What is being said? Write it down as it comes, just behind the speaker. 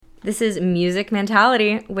This is Music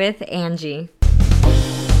Mentality with Angie.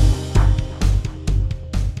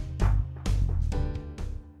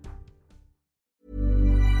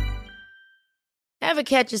 Ever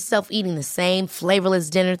catch yourself eating the same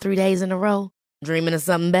flavorless dinner 3 days in a row? Dreaming of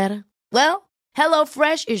something better? Well,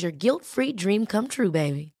 HelloFresh is your guilt-free dream come true,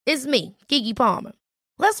 baby. It's me, Keke Palmer.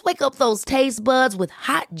 Let's wake up those taste buds with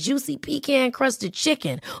hot, juicy pecan-crusted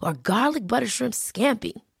chicken or garlic butter shrimp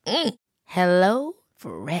scampi. Hello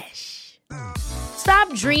Fresh.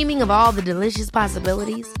 Stop dreaming of all the delicious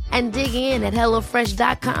possibilities and dig in at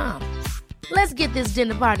HelloFresh.com. Let's get this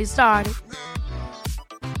dinner party started.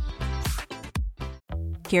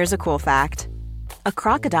 Here's a cool fact. A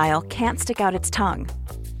crocodile can't stick out its tongue.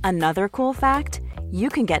 Another cool fact, you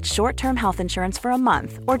can get short-term health insurance for a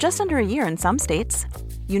month or just under a year in some states.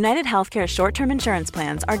 United Healthcare short-term insurance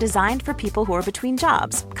plans are designed for people who are between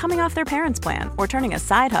jobs, coming off their parents' plan, or turning a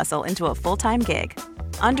side hustle into a full-time gig.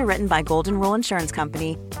 Underwritten by Golden Rule Insurance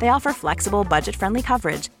Company, they offer flexible, budget-friendly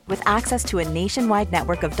coverage with access to a nationwide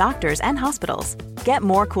network of doctors and hospitals. Get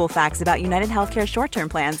more cool facts about United Healthcare short-term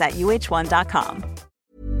plans at uh1.com.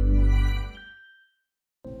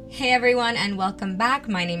 Hey everyone, and welcome back.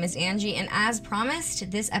 My name is Angie, and as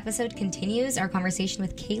promised, this episode continues our conversation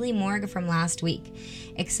with Kailee Morgue from last week.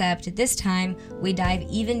 Except this time, we dive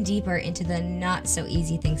even deeper into the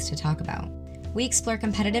not-so-easy things to talk about. We explore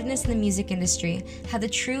competitiveness in the music industry, how the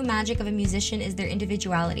true magic of a musician is their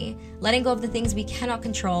individuality, letting go of the things we cannot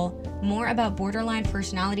control, more about borderline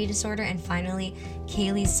personality disorder, and finally,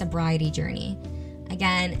 Kailee's sobriety journey.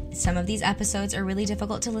 Again, some of these episodes are really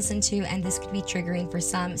difficult to listen to, and this could be triggering for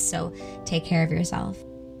some, so take care of yourself.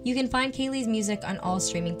 You can find Kailee's music on all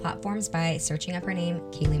streaming platforms by searching up her name,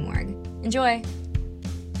 Kailee Morgue. Enjoy!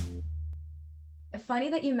 Funny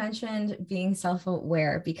that you mentioned being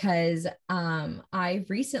self-aware, because I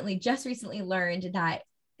just recently learned that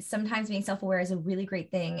sometimes being self-aware is a really great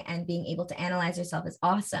thing, and being able to analyze yourself is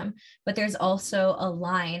awesome, but there's also a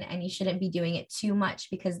line, and you shouldn't be doing it too much,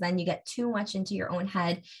 because then you get too much into your own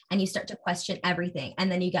head and you start to question everything, and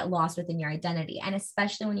then you get lost within your identity. And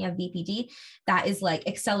especially when you have BPD, that is like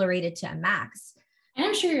accelerated to a max. And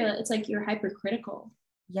I'm sure it's like you're hypercritical.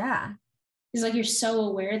 Yeah. It's like you're so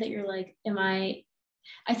aware that you're like,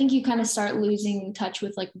 I think you kind of start losing touch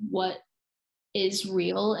with like what is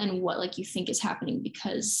real and what like you think is happening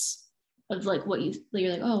because of like what you're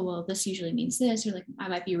like, oh well, this usually means this, or like I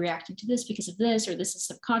might be reacting to this because of this, or this is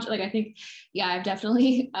subconscious. Like I think I've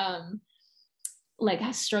definitely like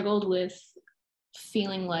struggled with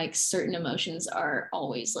feeling like certain emotions are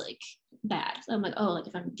always like bad. So I'm like, oh, like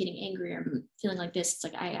if I'm getting angry or I'm feeling like this, it's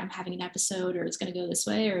like I'm having an episode, or it's going to go this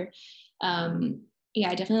way, or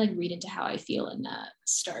I definitely like read into how I feel and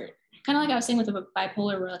start kind of like I was saying with the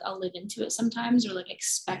bipolar, where like I'll live into it sometimes, or like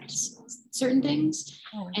expect certain things,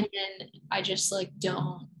 and then I just like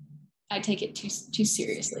I take it too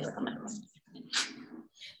seriously. Like I'm like,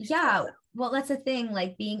 yeah, well, that's the thing,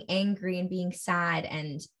 like being angry and being sad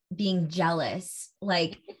and being jealous,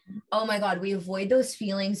 like, oh my God, we avoid those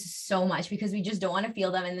feelings so much because we just don't want to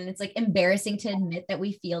feel them. And then it's like embarrassing to admit that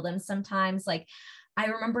we feel them sometimes. Like I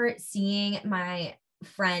remember seeing my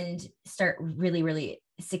friend start really, really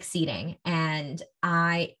succeeding, and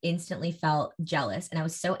I instantly felt jealous, and I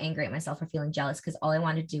was so angry at myself for feeling jealous because all I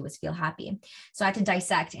wanted to do was feel happy. So I had to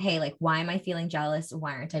dissect, hey, like, why am I feeling jealous?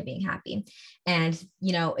 Why aren't I being happy? And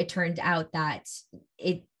it turned out that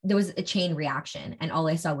there was a chain reaction, and all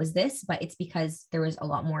I saw was this, but it's because there was a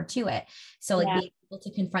lot more to it. So like being able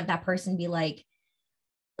to confront that person, be like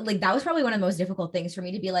that was probably one of the most difficult things for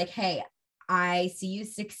me, to be like, hey, I see you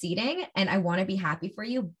succeeding and I want to be happy for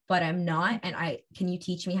you, but I'm not. And can you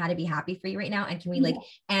teach me how to be happy for you right now? And can we like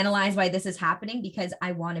analyze why this is happening? Because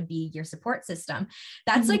I want to be your support system.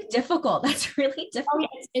 That's like difficult. That's really difficult.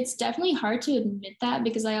 Oh, it's definitely hard to admit that,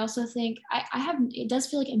 because I also think it does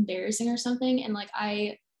feel like embarrassing or something. And like,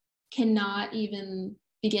 I cannot even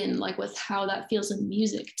begin like with how that feels in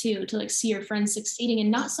music too, to like see your friends succeeding,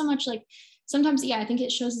 and not so much like sometimes, I think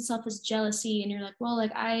it shows itself as jealousy, and you're like, well,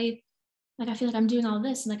 like I feel like I'm doing all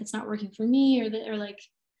this and like it's not working for me, or like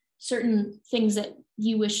certain things that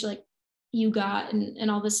you wish like you got, and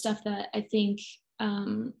all this stuff that I think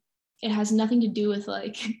it has nothing to do with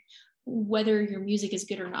like whether your music is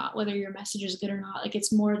good or not, whether your message is good or not. Like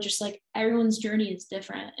it's more just like everyone's journey is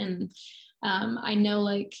different. And I know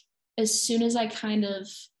like as soon as I kind of,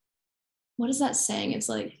 what is that saying? It's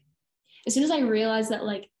like, as soon as I realized that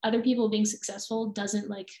like other people being successful doesn't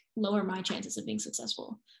like lower my chances of being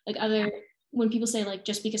successful. Like when people say like,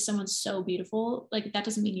 just because someone's so beautiful, like that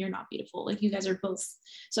doesn't mean you're not beautiful. Like you guys are both.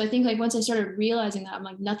 So I think like once I started realizing that, I'm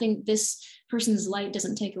like, this person's light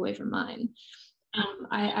doesn't take away from mine.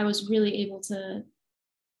 I was really able to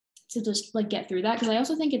just like get through that, because I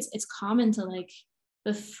also think it's common to like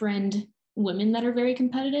befriend women that are very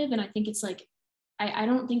competitive, and I think it's like I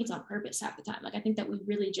don't think it's on purpose half the time. Like I think that we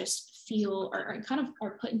really just feel or kind of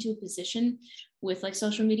are put into a position with like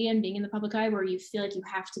social media and being in the public eye where you feel like you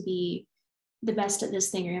have to be the best at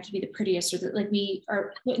this thing, or you have to be the prettiest, or like we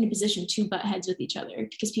are put in a position to butt heads with each other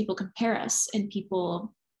because people compare us and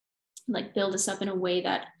people like build us up in a way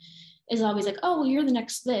that is always like, oh, well, you're the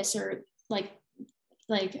next this, or like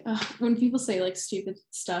when people say like stupid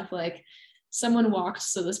stuff like someone walked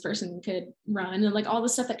so this person could run, and like all the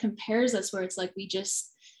stuff that compares us, where it's like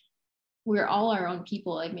we're all our own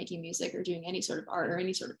people, like making music or doing any sort of art or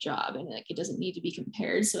any sort of job, and like it doesn't need to be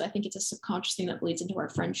compared. So I think it's a subconscious thing that bleeds into our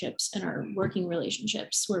friendships and our working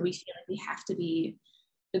relationships, where we feel like we have to be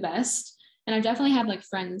the best. And I've definitely had like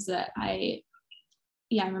friends that I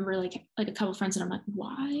remember like a couple of friends, and I'm like,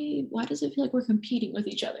 why does it feel like we're competing with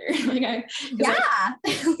each other? Like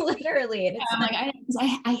literally.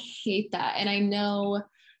 I hate that. And I know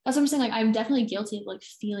that's what I'm saying. Like I'm definitely guilty of like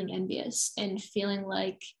feeling envious and feeling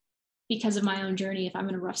like, because of my own journey, if I'm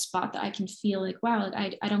in a rough spot, that I can feel like, wow,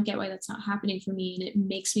 like I don't get why that's not happening for me. And it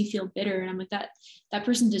makes me feel bitter. And I'm like, that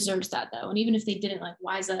person deserves that though. And even if they didn't, like,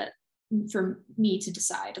 why is that for me to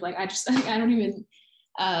decide? Like, I don't even,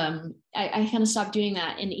 I kind of stopped doing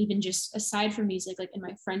that. And even just aside from music, like in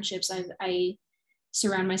my friendships, I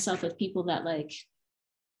surround myself with people that like,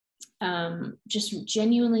 just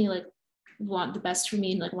genuinely like want the best for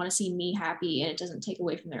me and like want to see me happy, and it doesn't take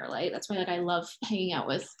away from their light. That's why like I love hanging out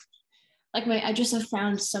with like I just have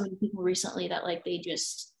found so many people recently that like they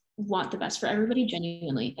just want the best for everybody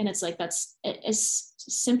genuinely. And it's like, that's as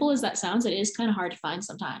simple as that sounds, it is kind of hard to find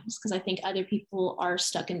sometimes, because I think other people are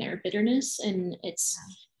stuck in their bitterness, and it's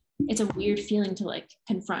a weird feeling to like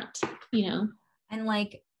confront, you know? And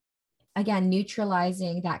like, again,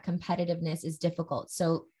 neutralizing that competitiveness is difficult.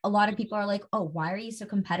 So a lot of people are like, oh, why are you so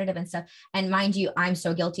competitive and stuff? And mind you, I'm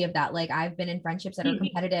so guilty of that. Like I've been in friendships that are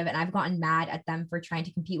competitive, and I've gotten mad at them for trying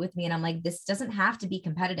to compete with me. And I'm like, this doesn't have to be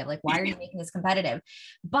competitive. Like, why are you making this competitive?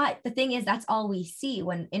 But the thing is, that's all we see,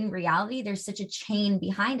 when in reality, there's such a chain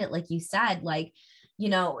behind it. Like you said, like, you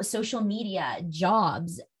know, social media,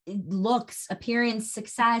 jobs, looks, appearance,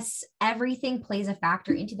 success, everything plays a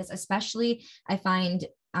factor into this. Especially I find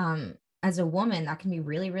as a woman, that can be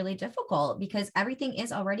really, really difficult, because everything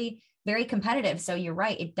is already very competitive. So you're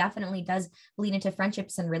right. It definitely does bleed into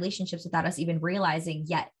friendships and relationships without us even realizing,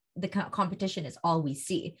 yet the competition is all we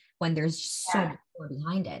see, when there's so much more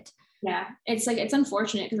behind it. Yeah. It's like, it's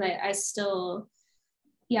unfortunate, because I still,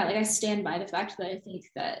 like I stand by the fact that I think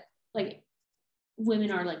that like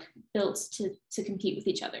women are like built to compete with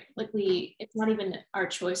each other. Like it's not even our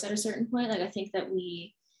choice at a certain point. Like I think that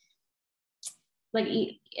we, like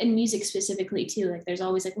in music specifically too, like there's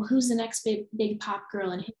always like, well, who's the next big pop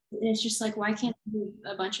girl? And it's just like, why can't we do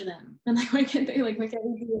a bunch of them? And like, why can't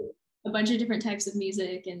we do a bunch of different types of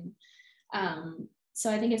music? And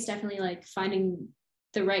so I think it's definitely like finding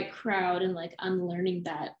the right crowd and like unlearning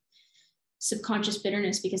that subconscious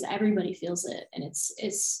bitterness, because everybody feels it, and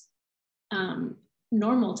it's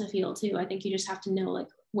normal to feel too. I think you just have to know like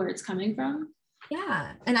where it's coming from.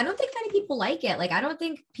 Yeah. And I don't think many people like it. Like, I don't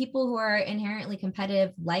think people who are inherently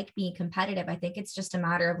competitive like being competitive. I think it's just a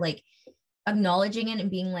matter of like acknowledging it and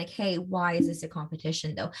being like, hey, why is this a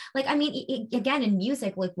competition though? Like, I mean, again, in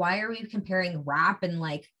music, like, why are we comparing rap and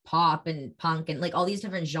like pop and punk and like all these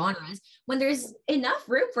different genres when there's enough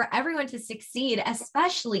room for everyone to succeed,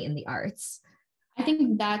 especially in the arts? I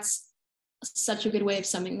think that's such a good way of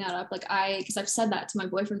summing that up. Like because I've said that to my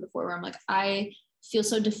boyfriend before, where I'm like, I feel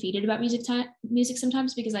so defeated about music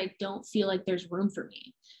sometimes, because I don't feel like there's room for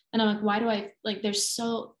me. And I'm like, why do I, like, there's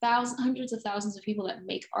so hundreds of thousands of people that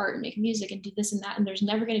make art and make music and do this and that, and there's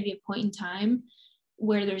never going to be a point in time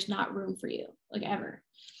where there's not room for you, like, ever.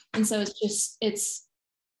 And so it's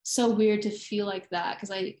so weird to feel like that,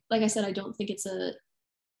 because like I said, I don't think it's a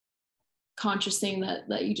conscious thing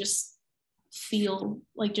that you just feel,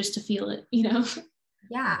 like, just to feel it, you know?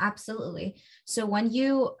 Yeah, absolutely. So when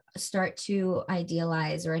you start to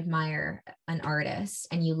idealize or admire an artist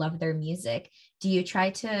and you love their music, do you try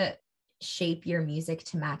to shape your music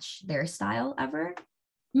to match their style ever?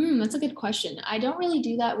 That's a good question. I don't really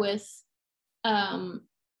do that with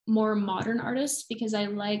more modern artists, because I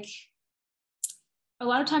like, a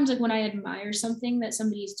lot of times, like, when I admire something that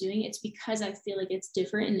somebody is doing, it's because I feel like it's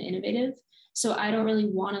different and innovative. So I don't really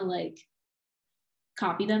want to like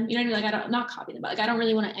copy them, you know what I mean? Like, I don't, not copy them, but like, I don't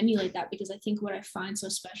really want to emulate that, because I think what I find so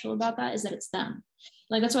special about that is that it's them.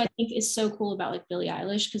 Like, that's what I think is so cool about like Billie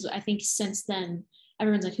Eilish, because I think since then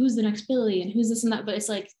everyone's like, who's the next Billie and who's this and that, but it's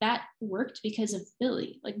like that worked because of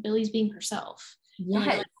Billie. Like Billie's being herself. Yes.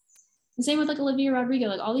 Like, the same with like Olivia Rodrigo,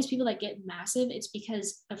 like all these people that get massive, it's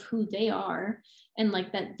because of who they are and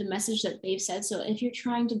like that the message that they've said. So if you're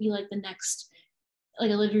trying to be like the next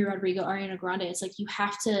like Olivia Rodrigo, Ariana Grande, it's like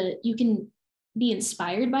you can be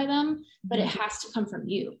inspired by them, but it has to come from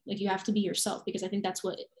you. Like you have to be yourself, because I think that's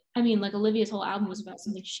what like Olivia's whole album was about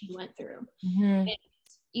something she went through. And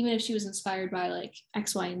even if she was inspired by like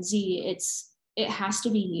X, Y, and Z, it has to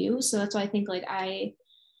be you. So that's why I think like I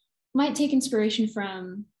might take inspiration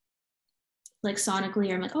from like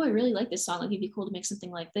sonically, or I'm like, oh, I really like this song, like it'd be cool to make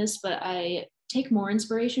something like this. But I take more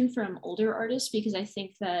inspiration from older artists, because I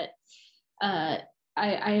think that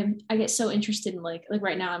I get so interested in like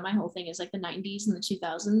right now my whole thing is like the 90s and the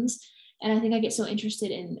 2000s, and I think I get so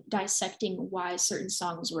interested in dissecting why certain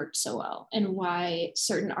songs worked so well and why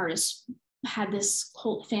certain artists had this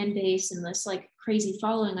cult fan base and this like crazy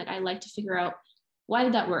following. Like I like to figure out why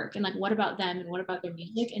did that work, and like what about them and what about their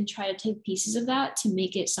music, and try to take pieces of that to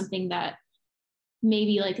make it something that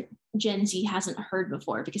maybe like Gen Z hasn't heard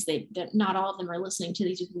before, because not all of them are listening to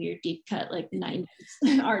these weird deep cut like 90s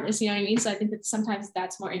artists, you know what I mean? So I think that sometimes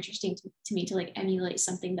that's more interesting to me to like emulate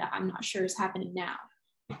something that I'm not sure is happening now,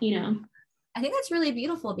 you know? I think that's really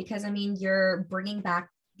beautiful, because I mean, you're bringing back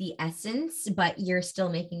the essence, but you're still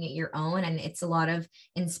making it your own. And it's a lot of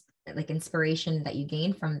inspiration that you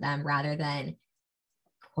gain from them rather than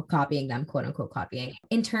copying them, quote unquote copying.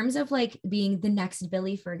 In terms of like being the next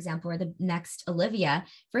Billie, for example, or the next Olivia,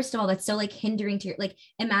 first of all, that's so like hindering to your, like,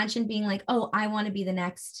 imagine being like, oh, I want to be the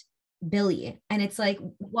next Billie. And it's like,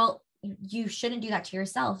 well, you shouldn't do that to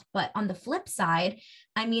yourself. But on the flip side,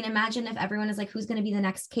 I mean, imagine if everyone is like, who's going to be the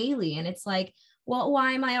next Kailee? And it's like, well,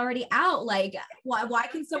 why am I already out? Like, why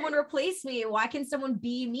can someone replace me? Why can someone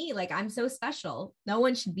be me? Like, I'm so special. No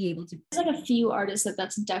one should be able to. There's like a few artists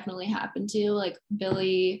that's definitely happened to, like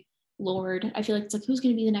Billie, Lorde. I feel like it's like, who's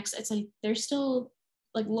going to be the next? It's like, they're still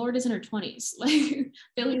like, Lorde is in her 20s. Like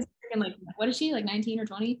Billie's freaking like, what is she, like 19 or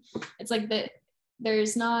 20? It's like that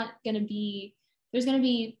there's going to be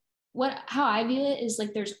how I view it is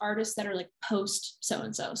like, there's artists that are like post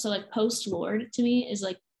so-and-so. So like post Lorde to me is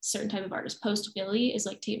like certain type of artist. Post Billie is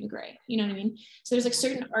like Tate McRae, you know what I mean? So there's like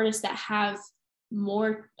certain artists that have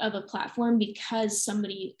more of a platform because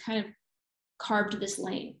somebody kind of carved this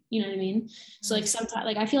lane, you know what I mean? So like sometimes,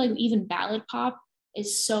 like I feel like even ballad pop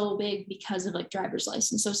is so big because of like Driver's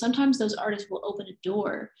License. So sometimes those artists will open a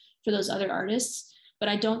door for those other artists, but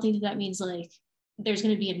I don't think that means like there's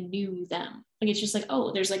going to be a new them. Like it's just like,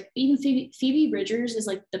 oh, there's like even Phoebe Bridgers is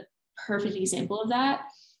like the perfect example of that.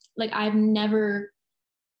 Like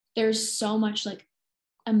there's so much like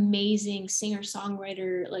amazing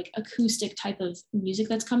singer-songwriter, like acoustic type of music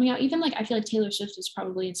that's coming out. Even like I feel like Taylor Swift was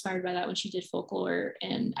probably inspired by that when she did Folklore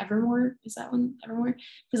and Evermore. Is that one Evermore?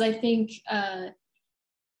 Because I think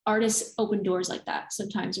artists open doors like that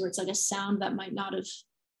sometimes, where it's like a sound that might not have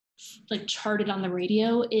like charted on the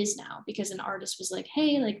radio is now because an artist was like,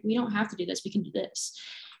 hey, like we don't have to do this, we can do this.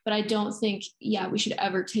 But I don't think, we should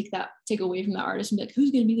ever take away from the artist and be like, who's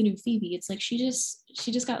going to be the new Phoebe? It's like, she just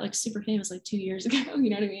got like super famous like 2 years ago. You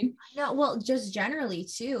know what I mean? No, well, just generally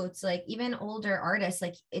too. It's like even older artists,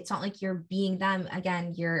 like it's not like you're being them.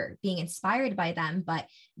 Again, you're being inspired by them, but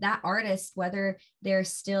that artist, whether they're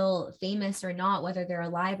still famous or not, whether they're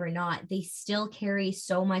alive or not, they still carry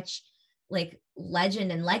so much like legend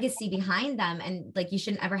and legacy behind them, and like you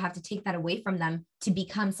shouldn't ever have to take that away from them to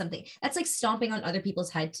become something. That's like stomping on other people's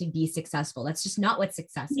head to be successful. That's just not what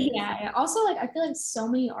success is. Yeah, also like I feel like so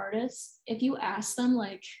many artists, if you ask them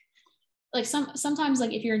like sometimes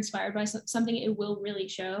like if you're inspired by something, it will really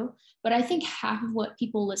show, but I think half of what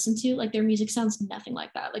people listen to, like their music sounds nothing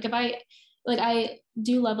like that. Like if I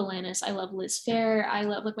do love Alanis. I love Liz Phair. I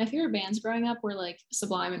love, like, my favorite bands growing up were like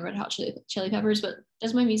Sublime and Red Hot Chili Peppers, but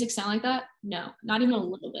does my music sound like that? No, not even a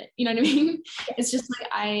little bit. You know what I mean? It's just like,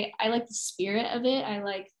 I like the spirit of it. I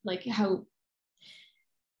like how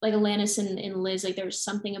like Alanis and Liz, like there was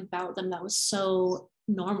something about them that was so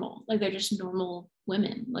normal. Like they're just normal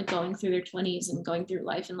women, like going through their 20s and going through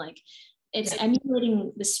life, and like it's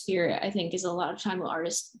emulating the spirit, I think, is a lot of time what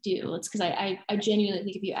artists do. It's because I genuinely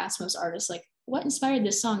think if you ask most artists like what inspired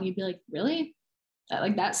this song, you'd be like, really?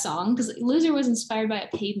 That song? Because Loser was inspired by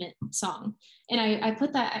a Pavement song. And I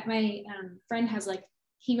put that at my friend has like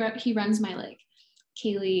he runs my like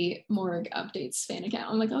Kailee Morgue updates fan account.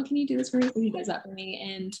 I'm like, oh, can you do this for me? He does that for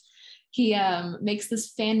me. And he makes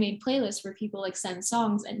this fan-made playlist where people like send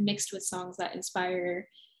songs and mixed with songs that inspire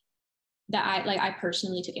that I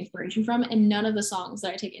personally took inspiration from, and none of the songs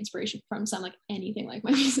that I take inspiration from sound like anything like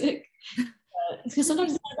my music. Because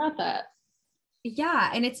sometimes it's not about that. Yeah,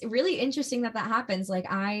 and it's really interesting that that happens.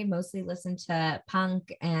 Like I mostly listen to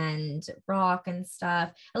punk and rock and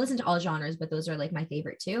stuff. I listen to all genres, but those are like my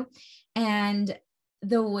favorite too. And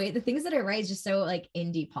the things that I write is just so like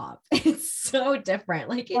indie pop. It's so different.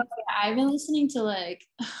 Like it's I've been listening to like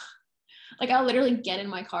I'll literally get in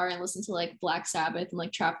my car and listen to like Black Sabbath and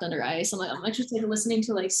like Trapped Under Ice. I'm just like listening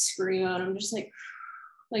to like Screamo, and I'm just like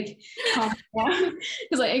calm down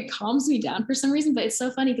because like it calms me down for some reason. But it's so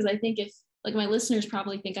funny because I think if like my listeners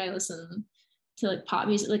probably think I listen to like pop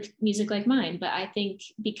music like mine, but I think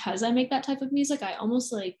because I make that type of music, I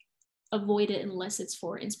almost like avoid it unless it's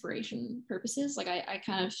for inspiration purposes. Like I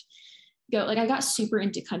kind of go like I got super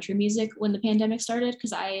into country music when the pandemic started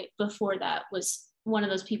because I before that was one of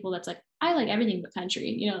those people that's like I like everything but country,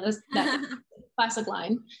 you know, that's that classic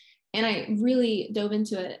line. And I really dove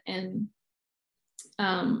into it and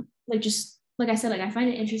like just like I said, like I find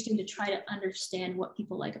it interesting to try to understand what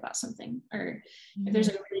people like about something, or if there's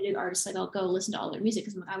like a really big artist, like I'll go listen to all their music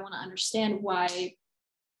because I want to understand why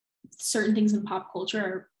certain things in pop culture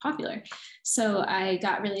are popular. So I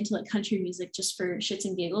got really into like country music just for shits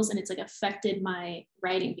and giggles, and it's like affected my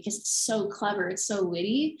writing because it's so clever, it's so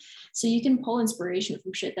witty, so you can pull inspiration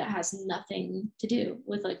from shit that has nothing to do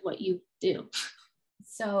with like what you do.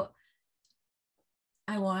 so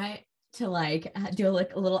I want to like do a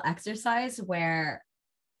little exercise where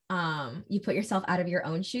you put yourself out of your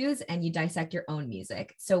own shoes and you dissect your own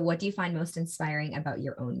music. So what do you find most inspiring about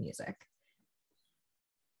your own music?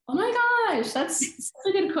 Oh my gosh, that's such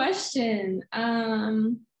a good question. I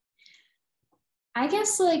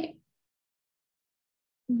guess like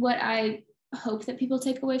what I hope that people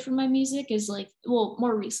take away from my music is like, well,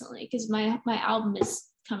 more recently, because my album is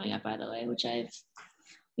coming up, by the way, which I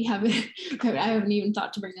haven't even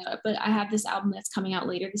thought to bring that up, but I have this album that's coming out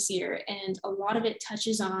later this year, and a lot of it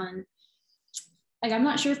touches on, like, I'm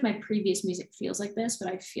not sure if my previous music feels like this,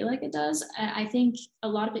 but I feel like it does. I think a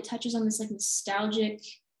lot of it touches on this like nostalgic,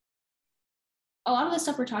 a lot of the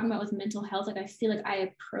stuff we're talking about with mental health. Like I feel like I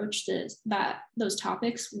approach those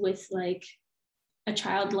topics with like a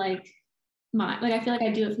childlike mind. Like I feel like I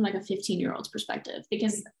do it from like a 15-year-old's perspective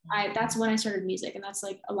because that's when I started music, and that's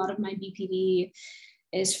like a lot of my BPD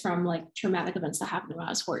is from like traumatic events that happened when I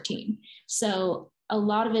was 14. So a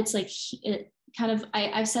lot of it's like it kind of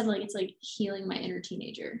I've said like it's like healing my inner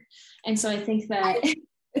teenager. And so I think that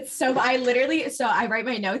it's so I write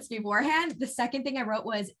my notes beforehand. The second thing I wrote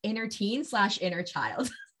was inner teen / inner child.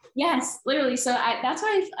 Yes, literally. So that's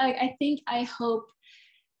why I think I hope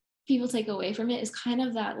people take away from it is kind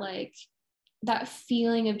of that like that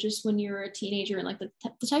feeling of just when you were a teenager and like the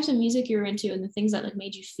types of music you were into and the things that like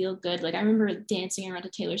made you feel good. Like I remember dancing around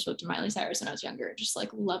to Taylor Swift and Miley Cyrus when I was younger, just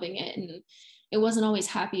like loving it. And it wasn't always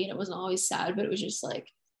happy and it wasn't always sad, but it was just like,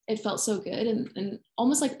 it felt so good. And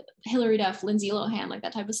almost like Hilary Duff, Lindsay Lohan, like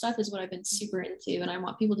that type of stuff is what I've been super into. And I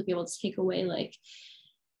want people to be able to take away like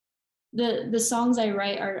the songs I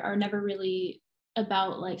write are never really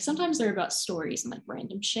about like, sometimes they're about stories and like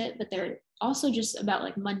random shit, but they're also just about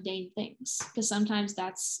like mundane things, because sometimes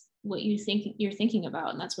that's what you're thinking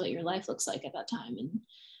about, and that's what your life looks like at that time.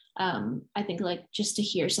 And I think like just to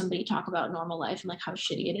hear somebody talk about normal life and like how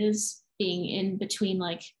shitty it is being in between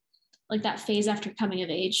like that phase after coming of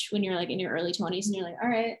age when you're like in your early 20s and you're like, all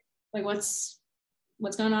right, like what's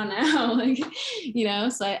going on now? Like, you know,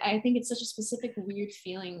 so I think it's such a specific weird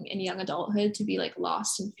feeling in young adulthood to be like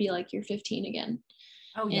lost and feel like you're 15 again.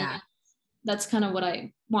 Oh yeah. And that's kind of what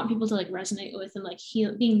I want people to like resonate with, and like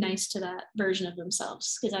being nice to that version of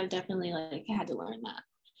themselves, because I've definitely like had to learn that.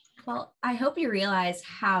 Well, I hope you realize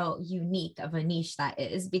how unique of a niche that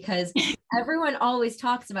is, because everyone always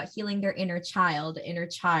talks about healing their inner child.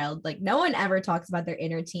 Like no one ever talks about their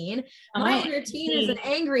inner teen. My inner teen is an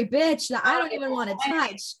angry bitch that I don't even want to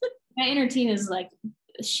touch. My inner teen is like,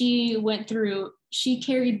 she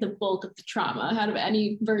carried the bulk of the trauma out of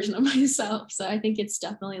any version of myself. So I think it's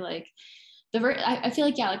definitely like I feel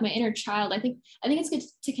like, yeah, like my inner child, I think it's good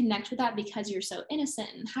to connect with that because you're so innocent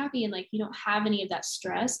and happy and like you don't have any of that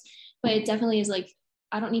stress. But it definitely is like,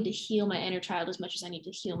 I don't need to heal my inner child as much as I need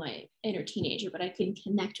to heal my inner teenager, but I can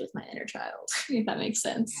connect with my inner child, if that makes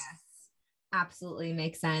sense. Yes, absolutely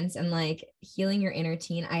makes sense. And like healing your inner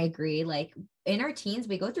teen, I agree. Like in our teens,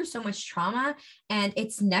 we go through so much trauma and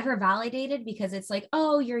it's never validated because it's like,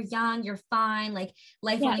 oh, you're young, you're fine. Like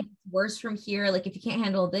life only gets worse from here. Like if you can't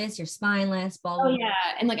handle this, you're spineless, blah, blah, blah. Oh yeah.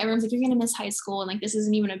 And like, everyone's like, you're going to miss high school. And like, this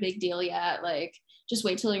isn't even a big deal yet. Like, just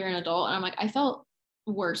wait till you're an adult. And I'm like, I felt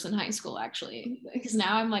worse in high school actually, because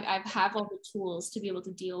now I'm like, I have all the tools to be able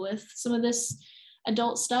to deal with some of this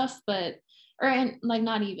adult stuff, and like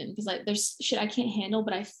not even, because like there's shit I can't handle,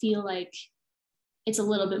 but I feel like it's a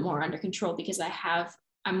little bit more under control because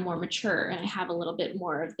I'm more mature and I have a little bit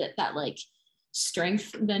more of that like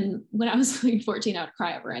strength than when I was like 14. I would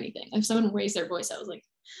cry over anything. If someone raised their voice, I was like,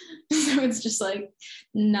 so it's just like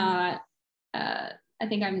not, I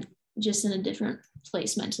think I'm just in a different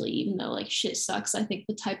place mentally, even though like shit sucks. I think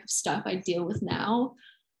the type of stuff I deal with now,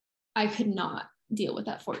 I could not deal with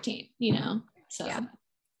at 14, you know? So yeah,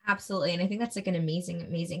 absolutely. And I think that's like an amazing,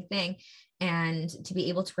 amazing thing. And to be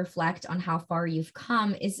able to reflect on how far you've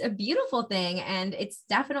come is a beautiful thing. And it's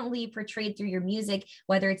definitely portrayed through your music,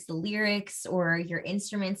 whether it's the lyrics or your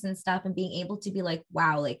instruments and stuff, and being able to be like,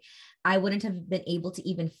 wow, like I wouldn't have been able to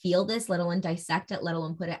even feel this, let alone dissect it, let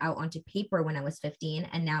alone put it out onto paper when I was 15.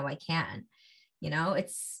 And now I can, you know,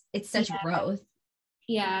 it's such growth.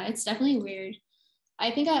 Yeah, it's definitely weird. I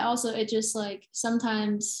think it just like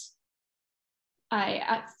sometimes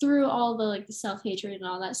I through all the like the self-hatred and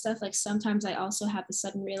all that stuff, like sometimes I also have the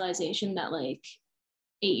sudden realization that like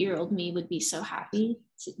 8-year-old me would be so happy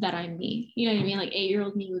that I'm me. You know what I mean? Like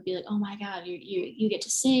 8-year-old me would be like, oh my God, you get to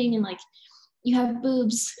sing and like you have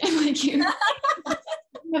boobs and like you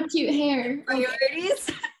have cute hair. Priorities.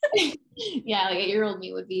 Yeah, like 8-year-old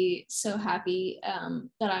me would be so happy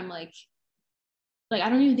that I'm like I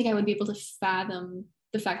don't even think I would be able to fathom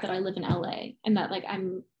the fact that I live in LA and that like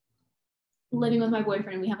I'm living with my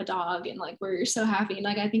boyfriend and we have a dog and like we're so happy. And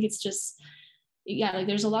like I think it's just, yeah, like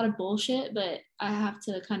there's a lot of bullshit, but I have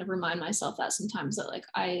to kind of remind myself that sometimes that like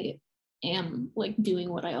I am like doing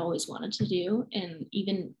what I always wanted to do. And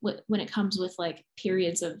even when it comes with like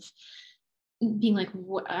periods of being like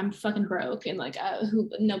I'm fucking broke and like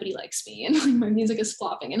nobody likes me and like my music is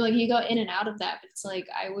flopping and like you go in and out of that, but it's like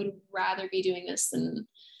I would rather be doing this than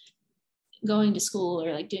going to school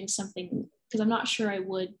or like doing something, because I'm not sure I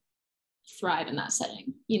would thrive in that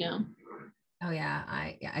setting, you know? Oh yeah,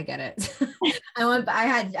 I get it.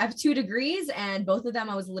 I have 2 degrees and both of them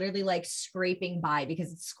I was literally like scraping by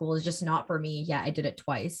because school is just not for me. Yeah, I did it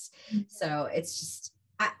twice. So it's just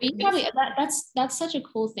that's such a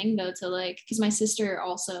cool thing though, to like, because my sister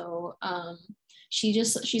also she's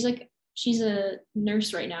a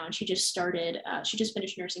nurse right now and she just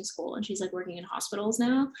finished nursing school and she's like working in hospitals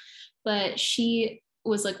now, but she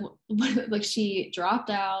was like she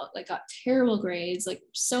dropped out, like got terrible grades, like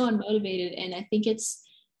so unmotivated. And I think it's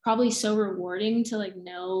probably so rewarding to like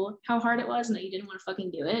know how hard it was and that you didn't want to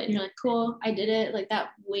fucking do it. And you're like, cool, I did it. Like that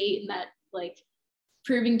weight and that like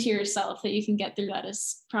proving to yourself that you can get through that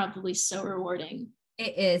is probably so rewarding.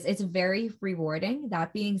 It is. It's very rewarding.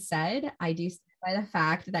 That being said, I do stand by the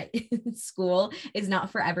fact that school is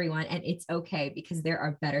not for everyone and it's okay because there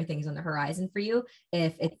are better things on the horizon for you.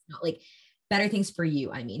 If it's not like better things for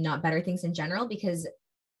you, I mean, not better things in general, because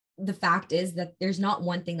the fact is that there's not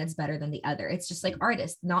one thing that's better than the other. It's just like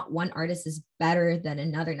artists, not one artist is better than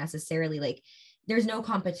another necessarily. Like there's no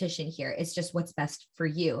competition here. It's just what's best for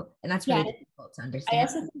you. And that's really difficult to understand. I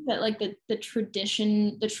also think that like the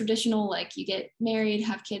traditional, like you get married,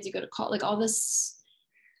 have kids, you go to college, like all this,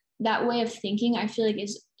 that way of thinking, I feel like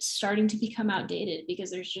is starting to become outdated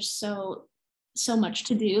because there's just so much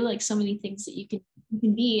to do, like so many things that you can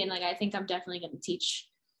be. And like I think I'm definitely going to teach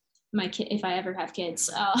my kid, if I ever have kids,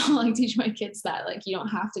 I'll like teach my kids that like you don't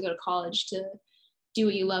have to go to college to do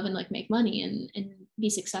what you love and like make money and be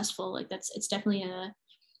successful. Like it's definitely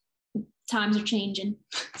times are changing.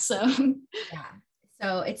 So yeah.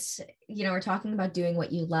 So it's, you know, we're talking about doing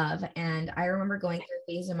what you love. And I remember going through a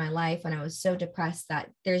phase in my life when I was so depressed that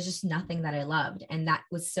there's just nothing that I loved. And that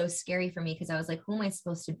was so scary for me because I was like, who am I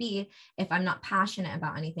supposed to be if I'm not passionate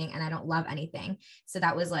about anything and I don't love anything? So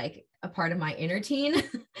that was like a part of my inner teen,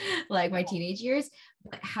 like my teenage years.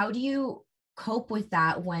 But how do you cope with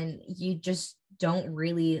that when you just don't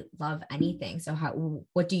really love anything? So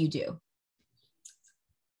what do you do?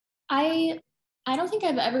 I don't think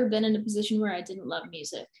I've ever been in a position where I didn't love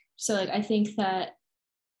music. So like, I think that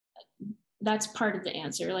that's part of the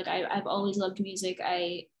answer. Like I've always loved music.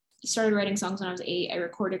 I started writing songs when I was 8. I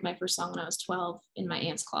recorded my first song when I was 12 in my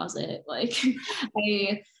aunt's closet. Like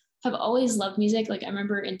I have always loved music. Like I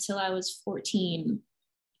remember until I was 14,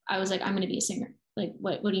 I was like, I'm going to be a singer. Like,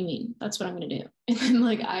 what do you mean? That's what I'm going to do. And then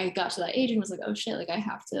like, I got to that age and was like, oh shit, like I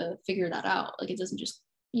have to figure that out. Like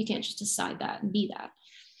you can't just decide that and be that.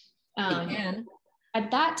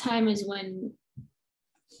 At that time is when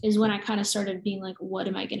I kind of started being like, what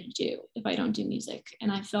am I going to do if I don't do music? And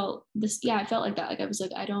I felt like that. Like I was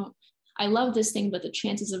like, I love this thing, but the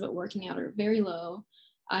chances of it working out are very low.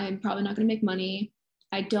 I'm probably not going to make money.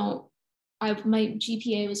 My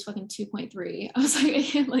GPA was fucking 2.3. I was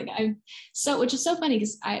like, which is so funny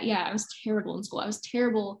because I was terrible in school. I was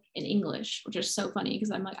terrible in English, which is so funny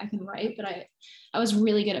because I'm like, I can write, but I was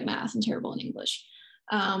really good at math and terrible in English.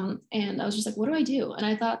 And I was just like, what do I do? And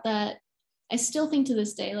I thought that I still think to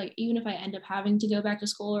this day, like, even if I end up having to go back to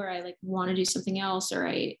school, or I like want to do something else, or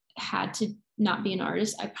I had to not be an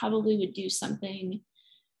artist, I probably would do something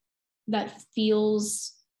that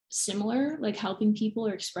feels similar, like helping people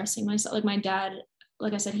or expressing myself. Like my dad,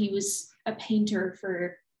 like I said, he was a painter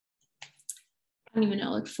for, I don't even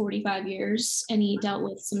know, like 45 years. And he dealt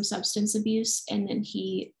with some substance abuse. And then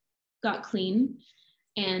he got clean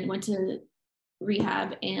and went to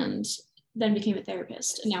rehab and then became a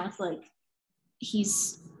therapist. And now it's like,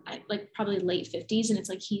 he's like probably late 50s. And it's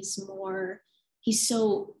like,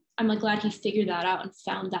 I'm like glad he figured that out and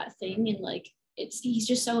found that thing. And like, he's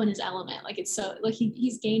just so in his element. Like, it's so like,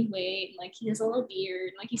 he's gained weight, and like he has a little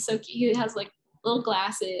beard, like he's so cute. He has like little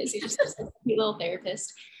glasses. He's just a cute little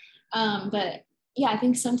therapist. But yeah, I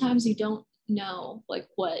think sometimes you don't know like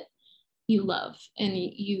what you love, and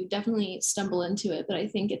you definitely stumble into it. But I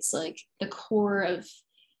think it's like the core of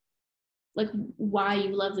like why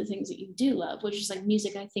you love the things that you do love, which is like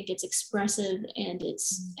music. I think it's expressive and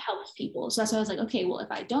it's helps people. So that's why I was like, okay, well, if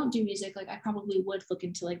I don't do music, like I probably would look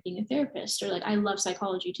into like being a therapist, or like I love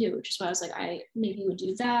psychology too, which is why I was like, I maybe would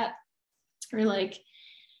do that, or like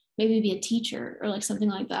maybe be a teacher or like something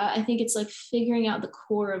like that. I think it's like figuring out the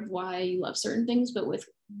core of why you love certain things. But with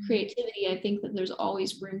creativity, I think that there's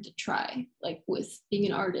always room to try, like with being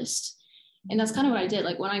an artist. And that's kind of what I did.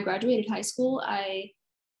 Like when I graduated high school, I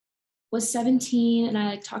was 17 and I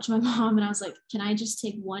like talked to my mom and I was like, can I just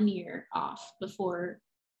take 1 year off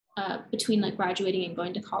between like graduating and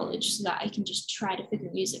going to college, so that I can just try to figure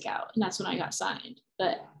music out. And that's when I got signed.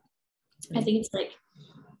 But I think it's like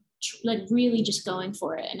really just going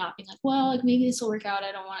for it and not being like, well, like maybe this will work out,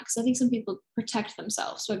 I don't want it. Because I think some people protect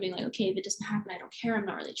themselves by being like, okay, if it doesn't happen, I don't care, I'm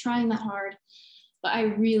not really trying that hard. But I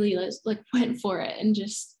really like went for it and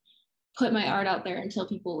just put my art out there until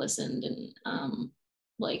people listened. And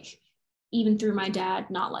like even through my dad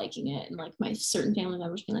not liking it, and like my certain family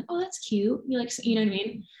members being like, oh, that's cute, you like, you know what I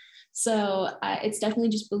mean? So it's definitely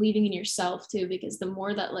just believing in yourself too, because the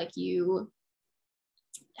more that like you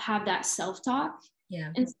have that self-talk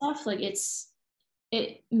and stuff, like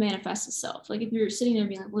it manifests itself. Like if you're sitting there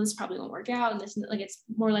being like, well, this probably won't work out, and this, like, it's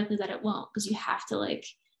more likely that it won't, because you have to like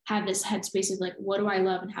have this headspace of like, what do I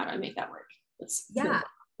love and how do I make that work?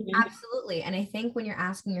 Absolutely. And I think when you're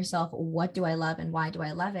asking yourself, what do I love and why do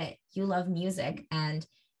I love it? You love music, and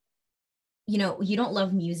you know, you don't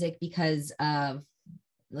love music because of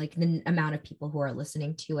like the amount of people who are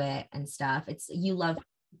listening to it and stuff. It's, you love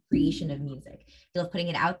creation of music. You love putting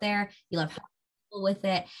it out there. You love people with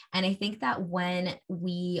it. And I think that when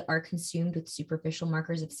we are consumed with superficial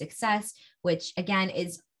markers of success, which again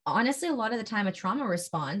is honestly a lot of the time a trauma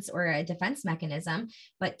response or a defense mechanism,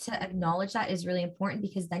 but to acknowledge that is really important,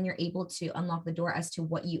 because then you're able to unlock the door as to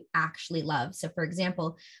what you actually love. So for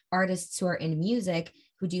example, artists who are in music,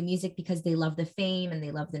 who do music because they love the fame and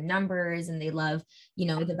they love the numbers and they love, you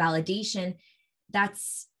know, the validation,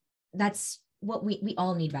 that's what we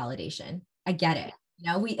all need. Validation. I get it.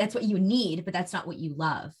 You know, that's what you need, but that's not what you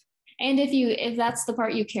love. And if that's the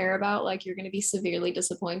part you care about, like you're going to be severely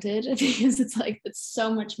disappointed, because it's like, it's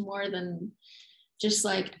so much more than just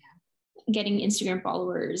like getting Instagram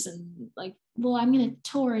followers and like, well, I'm going to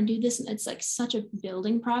tour and do this. And it's like such a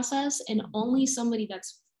building process, and only somebody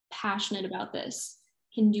that's passionate about this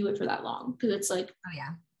can do it for that long. Cause it's like, oh yeah,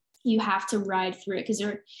 you have to ride through it, because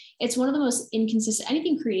it's one of the most inconsistent,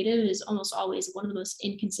 anything creative is almost always one of the most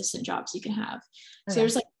inconsistent jobs you can have. So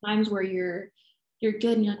there's like times where you're good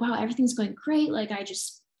and you're like, wow, everything's going great. Like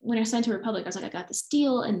when I signed to Republic, I was like, I got this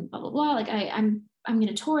deal and blah, blah, blah. Like I'm going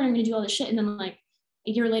to tour and I'm going to do all this shit. And then like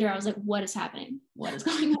a year later, I was like, what is happening? What is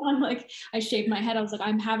going on? Like I shaved my head. I was like,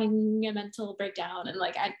 I'm having a mental breakdown, and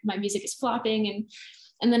like my music is flopping.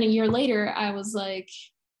 And then a year later, I was like,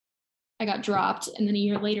 I got dropped. And then a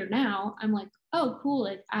year later now, I'm like, oh, cool.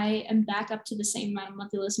 Like I am back up to the same amount of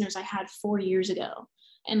monthly listeners I had 4 years ago.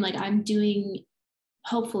 And like I'm doing,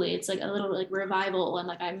 hopefully it's like a little like revival, and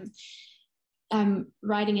like I'm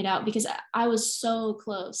writing it out, because I was so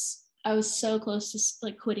close. I was so close to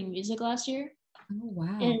like quitting music last year. Oh,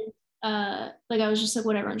 wow. And like I was just like,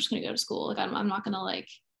 whatever, I'm just gonna go to school. Like I'm not gonna like,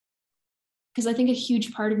 because I think a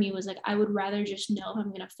huge part of me was like, I would rather just know if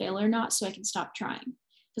I'm gonna fail or not, so I can stop trying.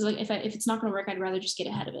 Because like if it's not gonna work, I'd rather just get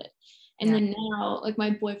ahead of it. And then now, like my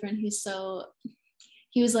boyfriend, he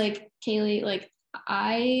was like, Kailee, like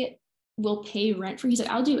I will pay rent for you. He's like,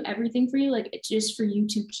 I'll do everything for you. Like it's just for you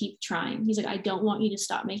to keep trying. He's like, I don't want you to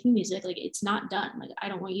stop making music. Like it's not done. Like I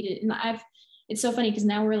don't want you to. And it's so funny because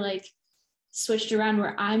now we're like switched around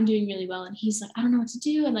where I'm doing really well and he's like, I don't know what to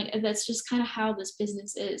do. And like that's just kind of how this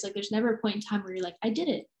business is. Like there's never a point in time where you're like, I did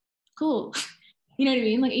it. Cool. You know what I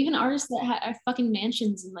mean? Like even artists that have fucking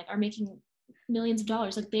mansions and like are making millions of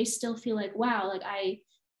dollars, like they still feel like, wow, like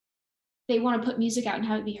they want to put music out and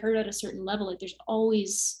have it be heard at a certain level. Like there's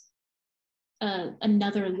always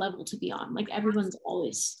another level to be on. Like everyone's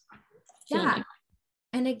always feeling Yeah. like.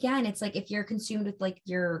 And again, it's like if you're consumed with like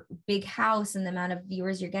your big house and the amount of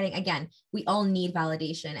viewers you're getting, again, we all need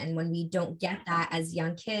validation. And when we don't get that as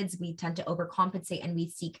young kids, we tend to overcompensate and we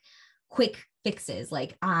seek quick fixes.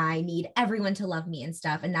 Like I need everyone to love me and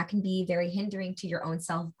stuff. And that can be very hindering to your own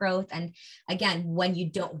self-growth. And again, when you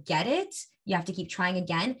don't get it, you have to keep trying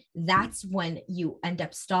again. That's when you end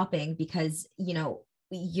up stopping because, you know,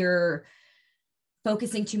 you're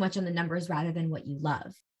focusing too much on the numbers rather than what you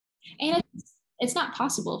love. And it's not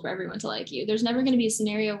possible for everyone to like you. There's never going to be a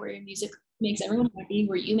scenario where your music makes everyone happy,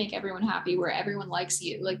 where you make everyone happy, where everyone likes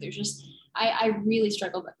you. Like there's just, I really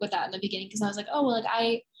struggled with that in the beginning because I was like, oh, well,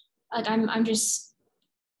 I'm just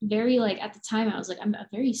very like, at the time I was like, I'm a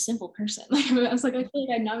very simple person. Like I was like, I feel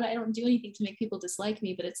like I don't do anything to make people dislike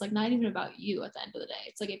me, but it's like not even about you at the end of the day.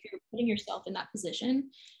 It's like if you're putting yourself in that position,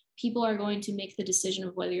 people are going to make the decision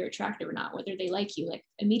of whether you're attractive or not, whether they like you like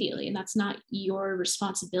immediately. And that's not your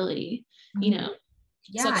responsibility, you know?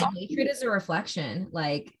 Yeah. So hatred is a reflection.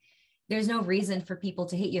 Like there's no reason for people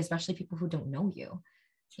to hate you, especially people who don't know you.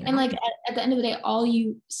 You know? And like at the end of the day,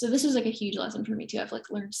 so this was like a huge lesson for me too. I've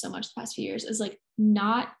like learned so much the past few years is like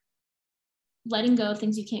not letting go of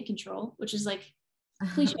things you can't control, which is like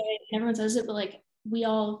cliche and everyone says it, but like we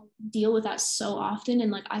all deal with that so often.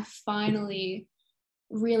 And like I finally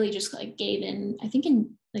really just like gave in, I think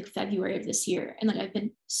in like February of this year. And like I've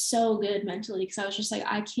been so good mentally because I was just like,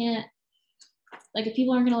 I can't, like if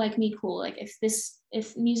people aren't gonna like me, cool. Like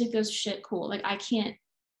if music goes to shit, cool. Like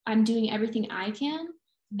I'm doing everything I can.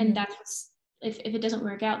 And that's if it doesn't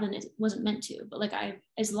work out, then it wasn't meant to. But like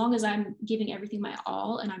as long as I'm giving everything my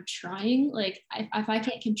all and I'm trying, like if I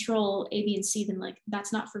can't control A, B, and C, then like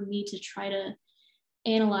that's not for me to try to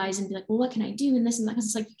analyze and be like, well, what can I do in this and that? Because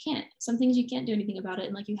it's like you can't. Some things you can't do anything about it.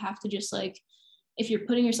 And like you have to just like, if you're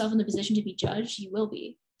putting yourself in the position to be judged, you will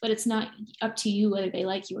be. But it's not up to you whether they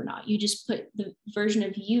like you or not. You just put the version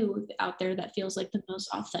of you out there that feels like the most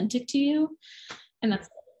authentic to you. And that's,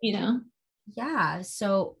 you know. Yeah.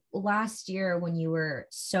 So last year when you were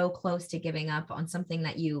so close to giving up on something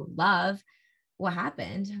that you love, what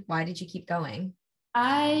happened? Why did you keep going?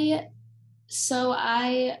 That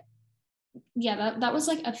was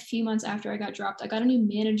like a few months after I got dropped. I got a new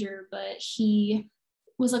manager, but he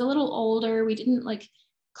was like a little older. We didn't like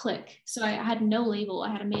click. So I had no label.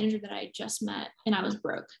 I had a manager that I had just met and I was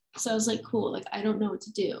broke. So I was like, cool, like I don't know what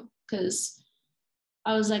to do because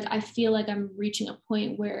I was like, I feel like I'm reaching a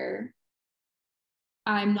point where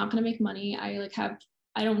I'm not going to make money. I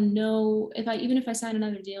don't know even if I sign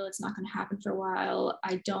another deal, it's not going to happen for a while.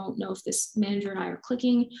 I don't know if this manager and I are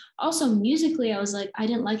clicking. Also musically, I was like, I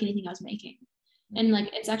didn't like anything I was making. And like,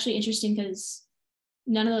 it's actually interesting because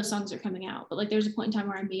none of those songs are coming out, but like, there's a point in time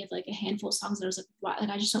where I made like a handful of songs that I was like, wow, like,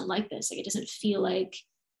 I just don't like this. Like, it doesn't feel like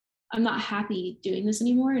I'm not happy doing this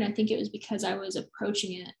anymore. And I think it was because I was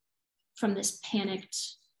approaching it from this panicked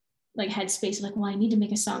like headspace of like, well, I need to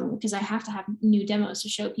make a song because I have to have new demos to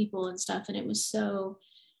show people and stuff. And it was so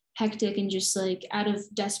hectic and just like out of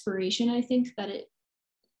desperation, I think that it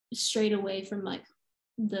strayed away from like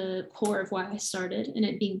the core of why I started and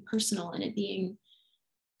it being personal and it being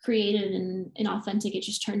creative and authentic. It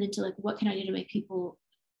just turned into like, what can I do to make people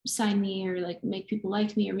sign me or like make people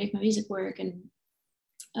like me or make my music work? And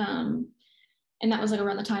that was like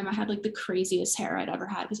around the time I had like the craziest hair I'd ever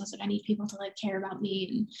had because I was like, I need people to like care about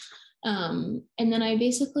me. And then I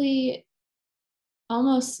basically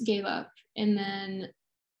almost gave up. And then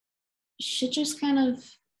shit just kind of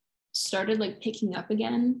started like picking up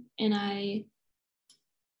again. And I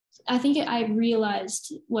think I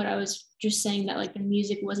realized what I was just saying, that like the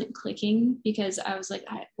music wasn't clicking because I was like,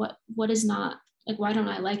 what is not, like, why don't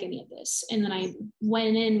I like any of this? And then I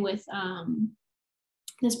went in with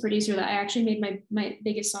this producer that I actually made my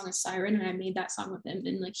biggest song is Siren, and I made that song with him.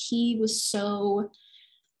 And like, he was so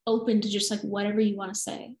open to just like, whatever you want to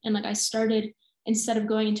say. And like, I started, instead of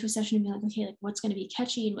going into a session and being like, okay, like what's going to be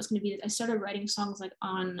catchy and what's going to be, I started writing songs like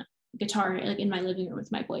on guitar, like in my living room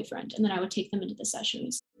with my boyfriend. And then I would take them into the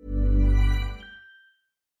sessions.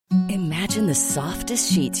 Imagine the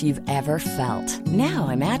softest sheets you've ever felt. Now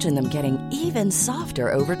imagine them getting even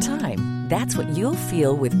softer over time. That's what you'll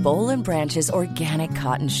feel with Bowl and Branch's organic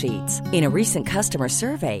cotton sheets. In a recent customer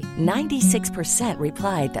survey, 96%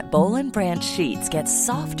 replied that Bowl and Branch sheets get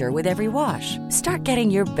softer with every wash. Start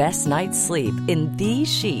getting your best night's sleep in these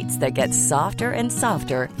sheets that get softer and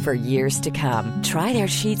softer for years to come. Try their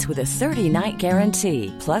sheets with a 30-night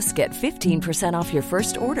guarantee. Plus, get 15% off your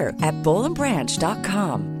first order at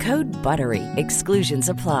bowlandbranch.com. Code BUTTERY. Exclusions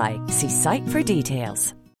apply. See site for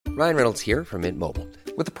details. Ryan Reynolds here from Mint Mobile.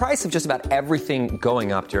 With the price of just about everything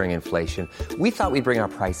going up during inflation, we thought we'd bring our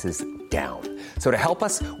prices down. So to help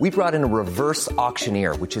us, we brought in a reverse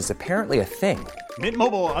auctioneer, which is apparently a thing. Mint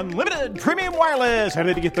Mobile Unlimited Premium Wireless. How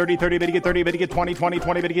to get 30, 30, bit to get 30, bit to get 20, 20,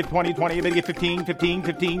 20, bit to get 20, 20, bit to get 15, 15,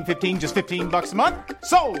 15, 15, just $15 a month?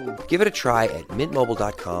 Sold! Give it a try at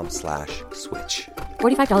mintmobile.com/switch.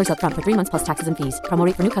 $45 up front for 3 months plus taxes and fees. Promo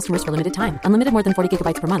rate for new customers for limited time. Unlimited more than 40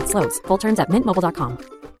 gigabytes per month. Slows full terms at mintmobile.com.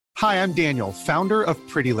 Hi, I'm Daniel, founder of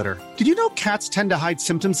Pretty Litter. Did you know cats tend to hide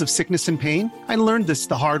symptoms of sickness and pain? I learned this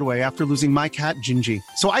the hard way after losing my cat, Gingy.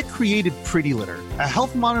 So I created Pretty Litter, a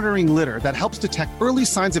health monitoring litter that helps detect early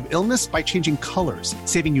signs of illness by changing colors,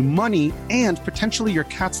 saving you money and potentially your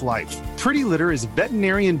cat's life. Pretty Litter is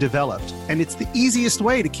veterinarian developed, and it's the easiest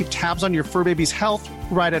way to keep tabs on your fur baby's health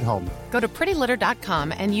right at home. Go to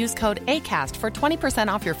prettylitter.com and use code ACAST for 20%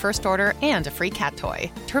 off your first order and a free cat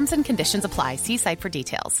toy. Terms and conditions apply. See site for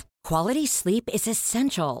details. Quality sleep is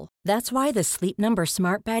essential. That's why the Sleep Number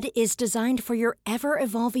Smart Bed is designed for your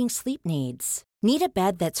ever-evolving sleep needs. Need a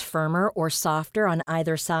bed that's firmer or softer on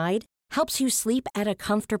either side? Helps you sleep at a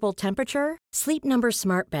comfortable temperature? Sleep Number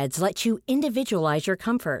Smart Beds let you individualize your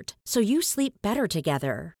comfort, so you sleep better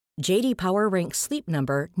together. J.D. Power ranks Sleep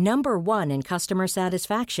Number number 1 in customer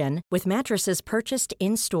satisfaction with mattresses purchased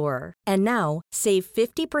in-store. And now, save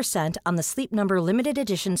 50% on the Sleep Number Limited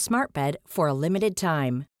Edition Smart Bed for a limited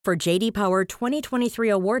time. For J.D. Power 2023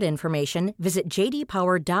 award information, visit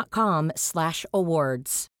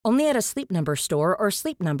jdpower.com/awards. Only at a Sleep Number store or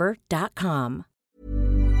sleepnumber.com.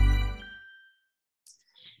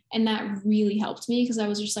 And that really helped me because I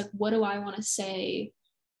was just like, what do I want to say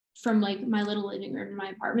from like my little living room in my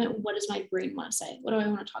apartment? What does my brain want to say? What do I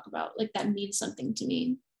want to talk about? Like that means something to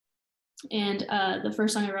me. And the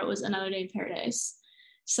first song I wrote was Another Day in Paradise.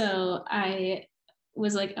 So I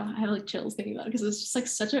was like, oh, I have like chills thinking about it because it was just like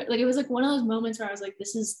such a, like, it was like one of those moments where I was like,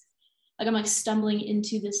 this is like, I'm like stumbling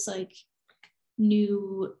into this like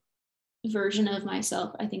new version of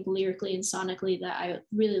myself, I think lyrically and sonically, that I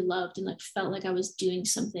really loved and like felt like I was doing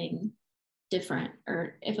something different,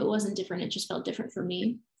 or if it wasn't different, it just felt different for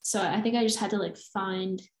me. So I think I just had to like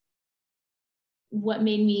find what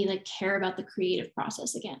made me like care about the creative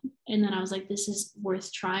process again. And then I was like, this is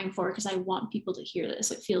worth trying for because I want people to hear this.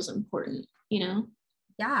 It feels important, you know?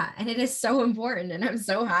 Yeah. And it is so important. And I'm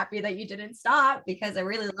so happy that you didn't stop because I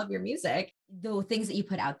really love your music, the things that you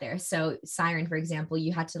put out there. So Siren, for example,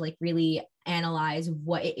 you had to like really analyze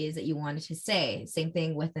what it is that you wanted to say. Same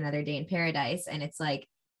thing with Another Day in Paradise. And it's like,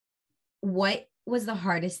 what was the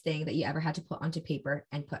hardest thing that you ever had to put onto paper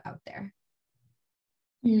and put out there?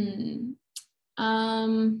 I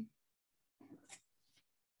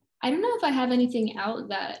don't know if I have anything out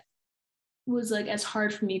that was like as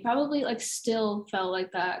hard for me. Probably like still felt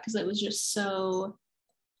like that because it was just so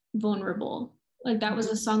vulnerable. Like that was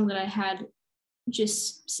a song that I had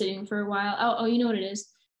just sitting for a while. Oh, you know what it is?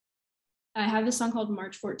 I have this song called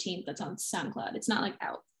March 14th that's on SoundCloud. It's not like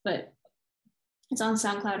out, but it's on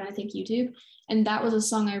SoundCloud and I think YouTube. And that was a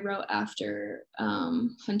song I wrote after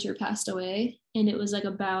Hunter passed away. And it was like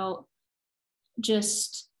about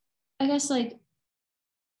just, I guess like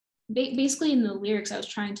basically in the lyrics, I was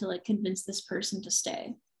trying to like convince this person to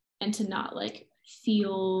stay and to not like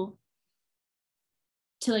feel,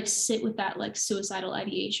 to like sit with that like suicidal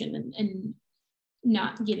ideation and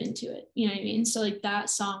not give into it. You know what I mean? So like that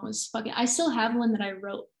song was fucking, I still have one that I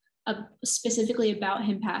wrote specifically about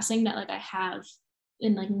him passing that like I have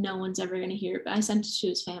and like no one's ever going to hear it, but I sent it to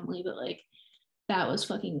his family, but like that was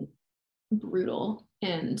fucking brutal.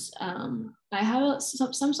 And I have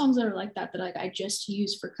some songs that are like that like I just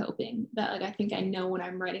use for coping, that like I think I know when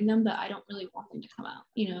I'm writing them, but I don't really want them to come out,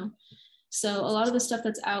 you know? So a lot of the stuff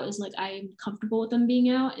that's out is like I'm comfortable with them being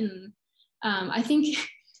out. And I think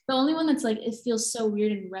the only one that's like it feels so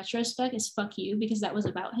weird in retrospect is Fuck You, because that was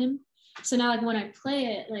about him. So now like when I play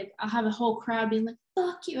it, like I'll have a whole crowd being like,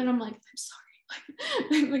 fuck you, and I'm like, I'm sorry.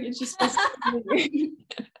 Like it's just weird.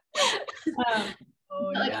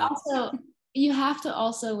 Like yeah. Also you have to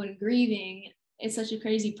also, when grieving, it's such a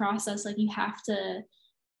crazy process, like you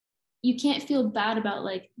can't feel bad about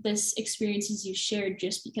like this experiences you shared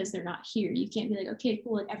just because they're not here. You can't be like, okay,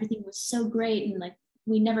 cool, like everything was so great and like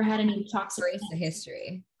we never had any toxic. Erase the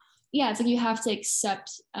history. yeah, it's like you have to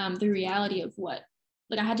accept the reality of what,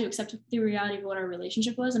 like I had to accept the reality of what our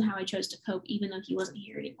relationship was and how I chose to cope, even though he wasn't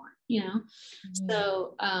here anymore, you know?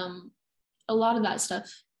 So a lot of that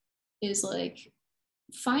stuff is like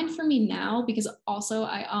fine for me now, because also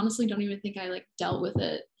I honestly don't even think I like dealt with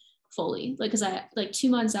it fully. Like, cause I like 2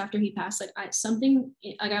 months after he passed, like I turned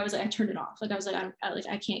it off. Like I was like,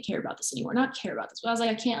 I can't care about this anymore. Not care about this, but I was like,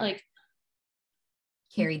 I can't like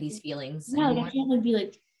carry these feelings. Yeah, like I can't like be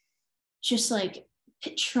like, just like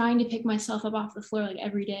trying to pick myself up off the floor like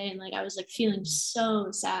every day, and like I was like feeling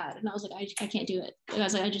so sad, and I was like I can't do it. Like, I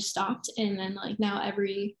was like I just stopped, and then like now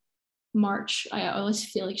every March I always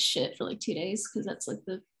feel like shit for like 2 days, because that's like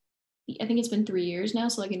I think it's been 3 years now,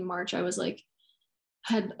 so like in March I was like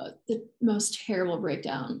had the most terrible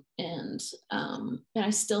breakdown, and I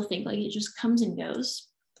still think like it just comes and goes,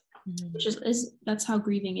 which is that's how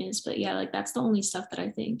grieving is. But yeah, like that's the only stuff that I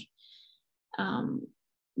think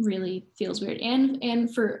really feels weird,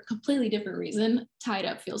 and for a completely different reason, tied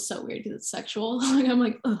up feels so weird because it's sexual. Like I'm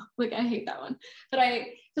like, oh, like I hate that one. But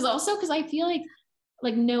because I feel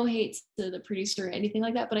like no hate to the producer or anything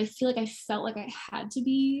like that, but I feel like I felt like I had to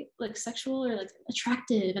be like sexual or like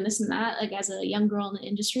attractive and this and that, like as a young girl in the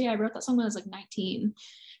industry. I wrote that song when I was like 19,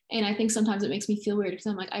 and I think sometimes it makes me feel weird because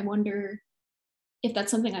I'm like, I wonder if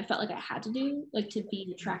that's something I felt like I had to do, like to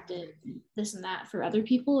be attractive, this and that for other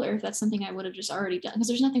people, or if that's something I would have just already done. Because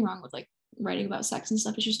there's nothing wrong with like writing about sex and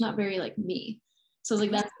stuff. It's just not very like me. So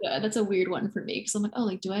like that's a weird one for me, because I'm like, oh,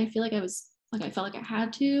 like do I feel like I felt like I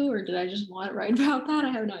had to, or did I just want to write about that? I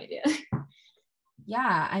have no idea.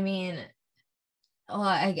 Yeah, I mean, well,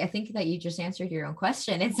 I think that you just answered your own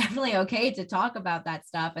question. It's definitely okay to talk about that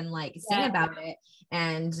stuff and like sing about it,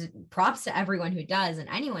 and props to everyone who does and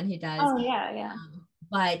anyone who does. Oh yeah.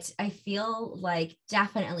 But I feel like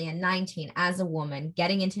definitely at 19 as a woman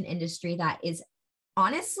getting into an industry that is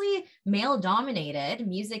honestly male dominated,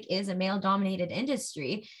 music is a male dominated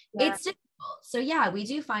industry. Yeah. It's difficult. So yeah, we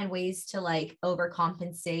do find ways to like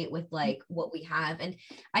overcompensate with like what we have. And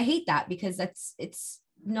I hate that, because it's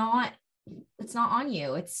not on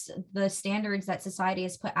you. It's the standards that society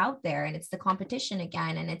has put out there, and it's the competition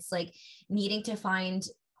again. And it's like needing to find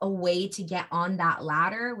a way to get on that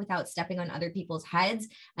ladder without stepping on other people's heads.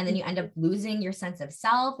 And then you end up losing your sense of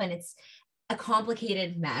self. And it's a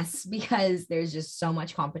complicated mess because there's just so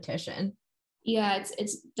much competition. Yeah,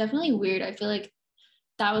 it's definitely weird. I feel like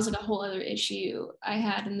that was like a whole other issue I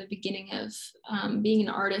had in the beginning of being an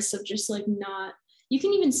artist, of just like not, you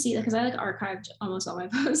can even see that because I like archived almost all my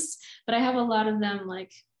posts, but I have a lot of them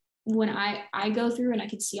like when I go through and I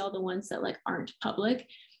can see all the ones that like aren't public,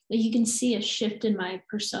 like you can see a shift in my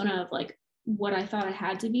persona of like what I thought I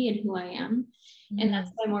had to be and who I am. And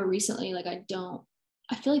that's why more recently, like I feel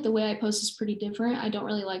like the way I post is pretty different. I don't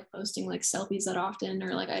really like posting like selfies that often,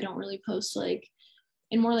 or like I don't really post like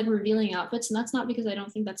in more like revealing outfits. And that's not because I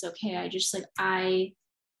don't think that's okay. I just like, I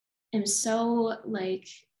am so like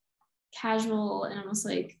casual and almost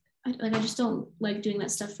like I just don't like doing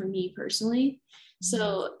that stuff for me personally.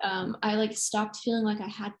 So I like stopped feeling like I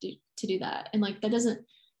had to do that. And like that doesn't,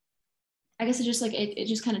 I guess it just like it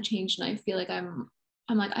just kind of changed, and I feel like I'm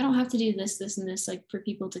like, I don't have to do this and this like for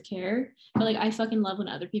people to care. But like I fucking love when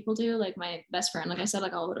other people do. Like my best friend, like I said,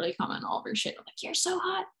 like I'll literally comment on all of her shit. I'm like, you're so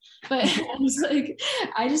hot. But I was like,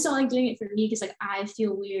 I just don't like doing it for me, because like I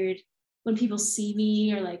feel weird when people see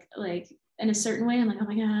me or like in a certain way. I'm like, oh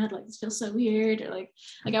my God, like this feels so weird. Or like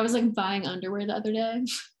I was like buying underwear the other day,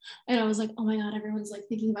 and I was like, oh my God, everyone's like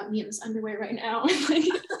thinking about me in this underwear right now. Like,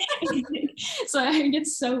 so I get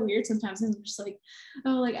so weird sometimes, and I'm just like,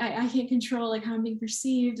 oh, like I can't control like how I'm being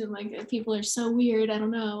perceived, and like people are so weird. I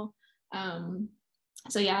don't know.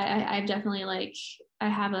 So yeah, I've definitely like, I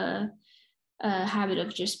have a habit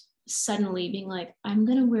of just suddenly being like, I'm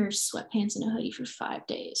gonna wear sweatpants and a hoodie for 5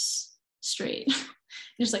 days straight.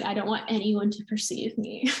 Just like I don't want anyone to perceive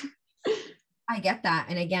me. I get that.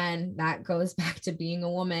 And again, that goes back to being a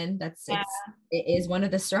woman. It is one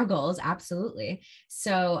of the struggles. Absolutely.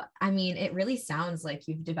 So, I mean, it really sounds like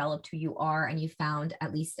you've developed who you are, and you found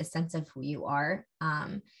at least a sense of who you are.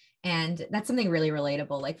 And that's something really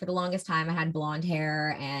relatable. Like for the longest time, I had blonde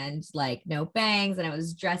hair and like no bangs, and I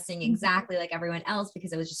was dressing exactly like everyone else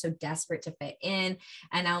because I was just so desperate to fit in.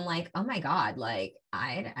 And now I'm like, oh my God, like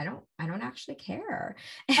I don't actually care.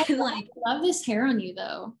 And like, I love this hair on you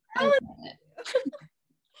though. I love it.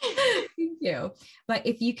 Thank you. But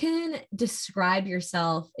if you can describe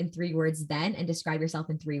yourself in 3 words then, and describe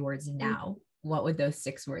yourself in 3 words now, what would those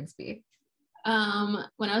 6 words be?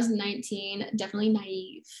 When I was 19, definitely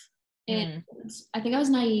naive. And I think I was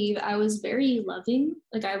naive. I was very loving.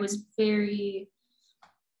 Like I was very,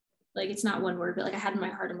 Like, it's not one word, but like I had my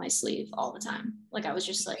heart on my sleeve all the time. Like I was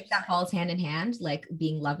just like, that falls hand in hand, like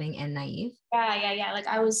being loving and naive. Yeah. Like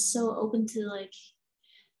I was so open to like,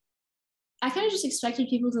 I kind of just expected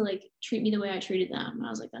people to like treat me the way I treated them. And I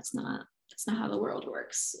was like, that's not how the world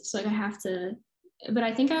works. So like I have to, but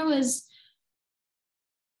I think I was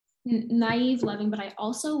naive, loving, but I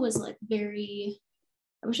also was like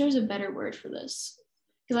I wish there was a better word for this.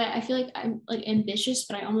 Because I feel like I'm like ambitious,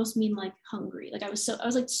 but I almost mean like hungry. Like I was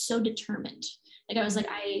like so determined. Like I was like,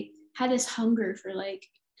 I had this hunger for like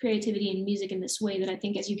creativity and music in this way that I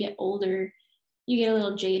think as you get older, you get a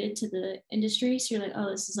little jaded to the industry. So you're like, oh,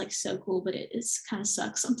 this is like so cool, but it is kind of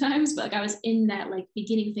sucks sometimes. But like I was in that like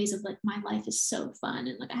beginning phase of like, my life is so fun.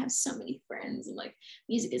 And like, I have so many friends and like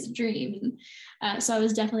music is a dream. And so I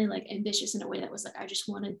was definitely like ambitious in a way that was like, I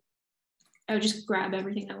would just grab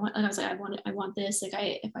everything I want. And I was like, I want this. Like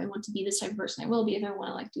if I want to be this type of person, I will be. If I want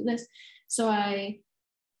to like do this. So I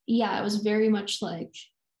was very much like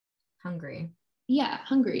hungry. Yeah,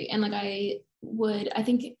 hungry. And like I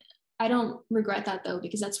think I don't regret that though,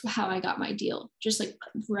 because that's how I got my deal. Just like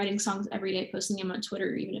writing songs every day, posting them on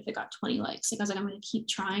Twitter, even if it got 20 likes. Like I was like, I'm going to keep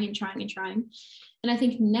trying and trying and trying. And I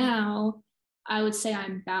think now I would say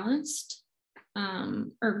I'm balanced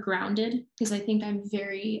or grounded, because I think I'm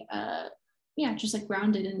very, just like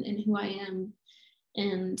grounded in who I am.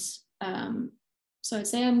 And so I'd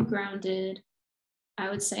say I'm grounded. I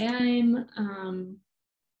would say I'm,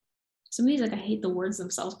 some of these, like, I hate the words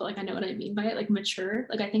themselves, but like, I know what I mean by it, like mature.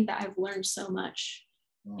 Like, I think that I've learned so much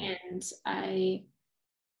and I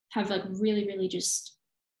have like really, really just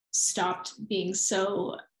stopped being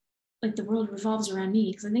so like the world revolves around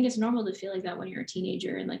me. Cause I think it's normal to feel like that when you're a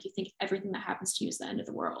teenager and like, you think everything that happens to you is the end of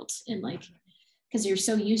the world. And like, cause you're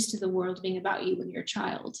so used to the world being about you when you're a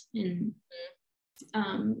child. And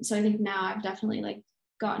so I think now I've definitely like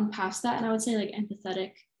gotten past that. And I would say like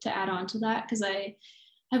empathetic to add on to that. Cause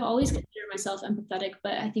I've always considered myself empathetic,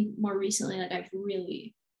 but I think more recently, like I've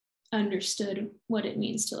really understood what it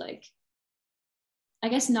means to like, I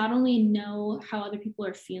guess not only know how other people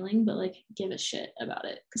are feeling, but like give a shit about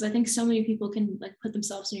it. Cause I think so many people can like put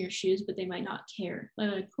themselves in your shoes, but they might not care.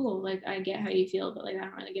 Like cool, like I get how you feel, but like I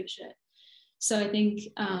don't really give a shit. So I think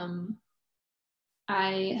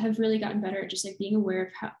I have really gotten better at just like being aware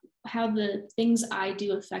of how the things I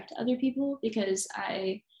do affect other people, because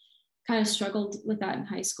I kind of struggled with that in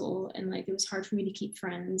high school. And like, it was hard for me to keep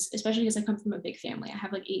friends, especially because I come from a big family. I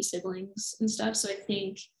have like 8 siblings and stuff. So I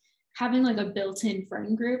think having like a built-in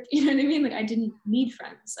friend group, you know what I mean? Like I didn't need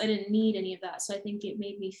friends. I didn't need any of that. So I think it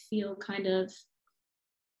made me feel kind of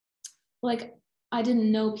like I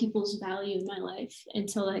didn't know people's value in my life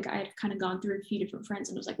until like I had kind of gone through a few different friends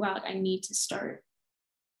and was like, wow, like I need to start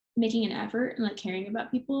making an effort and like caring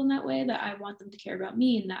about people in that way, that I want them to care about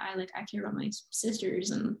me, and that I care about my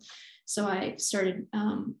sisters. And so I started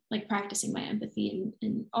like practicing my empathy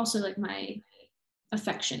and also like my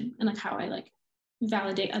affection and like how I like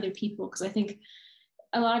validate other people. Because I think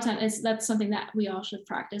a lot of times that's something that we all should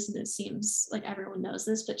practice, and it seems like everyone knows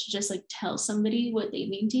this, but to just like tell somebody what they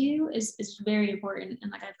mean to you is very important.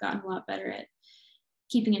 And like I've gotten a lot better at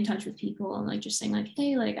keeping in touch with people and like just saying like,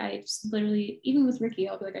 hey, like I just literally, even with Ricky,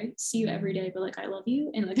 I'll be like, I see you every day, but like I love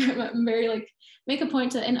you. And like I'm very like make a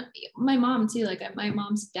point to, and my mom too, like my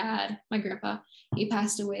mom's dad, my grandpa, he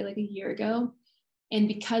passed away like a year ago. And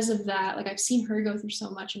because of that, like I've seen her go through so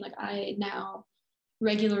much, and like I now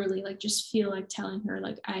regularly like just feel like telling her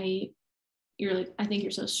like you're like, I think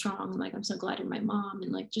you're so strong, and like I'm so glad you're my mom,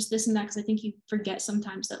 and like just this and that. Because I think you forget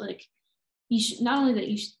sometimes that like you should, not only that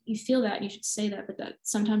you feel that, you should say that, but that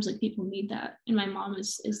sometimes like people need that. And my mom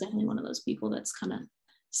is definitely one of those people that's kind of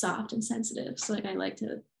soft and sensitive. So like I like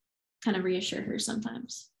to kind of reassure her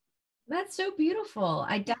sometimes. That's so beautiful.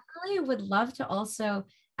 I definitely would love to also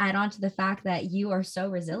add on to the fact that you are so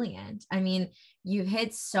resilient. I mean, you've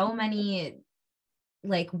hit so many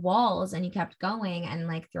like walls and you kept going, and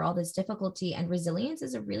like through all this difficulty, and resilience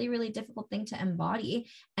is a really, really difficult thing to embody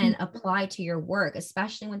and apply to your work,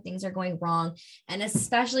 especially when things are going wrong, and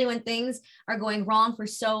especially when things are going wrong for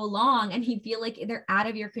so long and you feel like they're out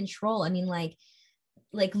of your control. I mean, like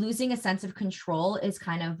losing a sense of control is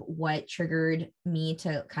kind of what triggered me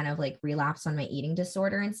to kind of like relapse on my eating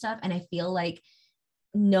disorder and stuff. And I feel like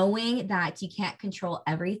knowing that you can't control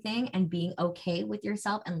everything and being okay with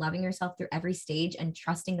yourself and loving yourself through every stage and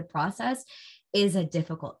trusting the process is a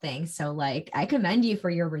difficult thing. So like, I commend you for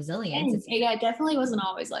your resilience. Yeah, it definitely wasn't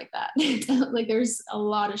always like that. Like there's a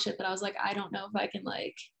lot of shit that I was like, I don't know if I can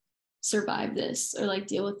like survive this or like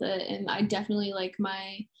deal with it. And I definitely like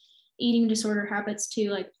my eating disorder habits too,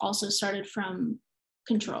 like also started from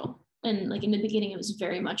control. And like in the beginning, it was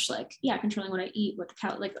very much like, yeah, controlling what I eat, what the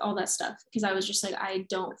cow, like all that stuff. Because I was just like, I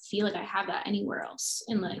don't feel like I have that anywhere else.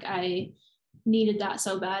 And like, I needed that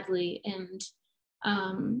so badly. And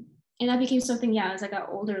that became something, yeah, as I got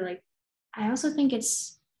older, like, I also think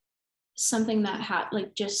it's something that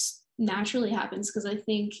like just naturally happens. Because I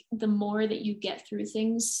think the more that you get through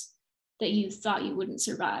things that you thought you wouldn't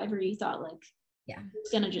survive, or you thought like, yeah,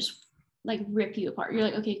 it's gonna just like rip you apart, you're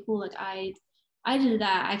like, okay, cool, like I did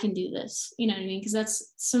that, I can do this, you know what I mean?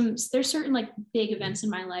 Because there's certain like big events in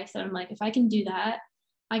my life that I'm like, if I can do that,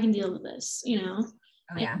 I can deal with this, you know.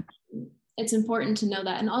 Oh, yeah. And it's important to know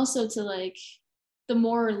that. And also to like, the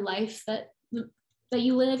more life that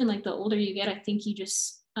you live, and like the older you get, I think you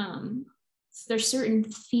just there's certain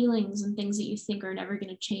feelings and things that you think are never going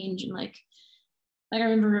to change. And like I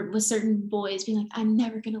remember with certain boys being like, I'm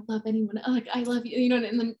never going to love anyone, like I love you, you know.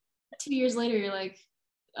 And then 2 years later you're like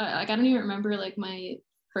I don't even remember like my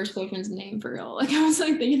first boyfriend's name for real. Like I was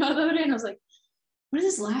like thinking about the other day, and I was like, what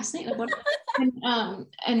is his last name? Like, what?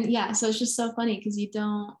 And yeah, so it's just so funny because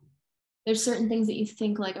there's certain things that you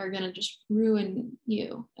think like are gonna just ruin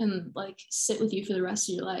you and like sit with you for the rest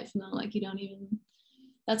of your life, and then like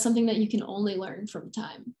that's something that you can only learn from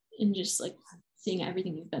time and just like seeing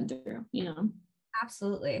everything you've been through, you know.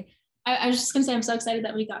 Absolutely. I was just gonna say, I'm so excited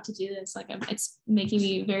that we got to do this. Like, it's making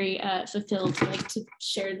me very fulfilled to like to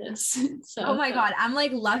share this. So, oh my God, I'm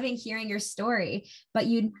like loving hearing your story. But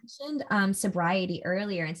you mentioned sobriety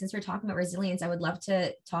earlier, and since we're talking about resilience, I would love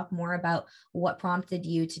to talk more about what prompted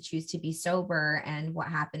you to choose to be sober and what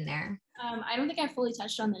happened there. I don't think I fully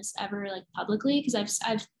touched on this ever like publicly, because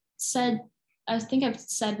I've said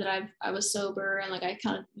that I was sober, and like I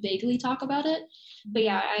kind of vaguely talk about it. But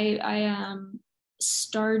yeah, I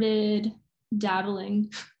started dabbling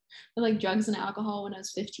with like drugs and alcohol when I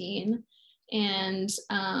was 15, and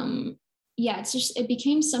yeah, it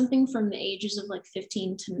became something from the ages of like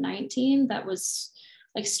 15 to 19 that was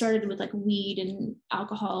like started with like weed and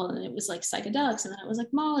alcohol, and it was like psychedelics, and then it was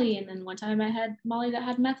like Molly, and then one time I had Molly that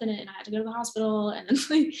had meth in it, and I had to go to the hospital, and then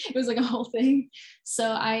like it was like a whole thing.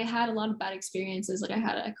 So I had a lot of bad experiences. Like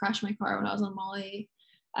I crashed my car when I was on Molly.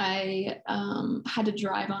 I had to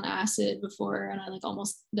drive on acid before, and I like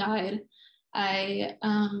almost died.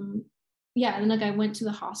 Yeah, and like I went to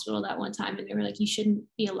the hospital that one time, and they were like, you shouldn't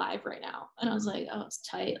be alive right now. And I was like, oh, it's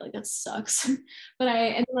tight, like that sucks. But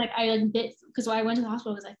I bit, because when I went to the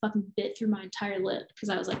hospital, because I fucking bit through my entire lip because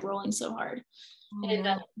I was like rolling so hard. And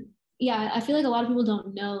yeah, I feel like a lot of people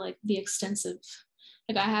don't know like the extensive,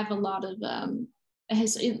 like I have a lot of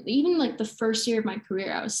even like the first year of my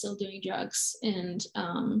career, I was still doing drugs, and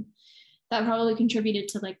that probably contributed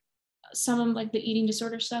to like some of like the eating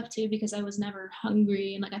disorder stuff too, because I was never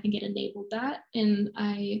hungry, and like I think it enabled that. And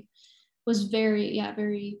I was very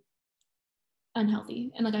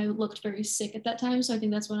unhealthy, and like I looked very sick at that time. So I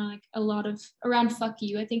think that's when I like a lot of around fuck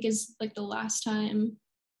you, I think is like the last time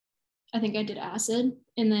I think I did acid.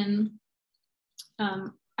 And then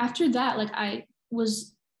after that, like I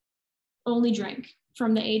was only drank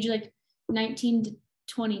from the age like 19 to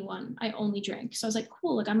 21. I only drank. So I was like,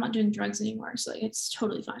 cool, like I'm not doing drugs anymore, so like it's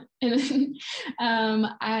totally fine. And then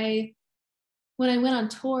when I went on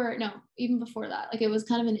tour, no, even before that, like it was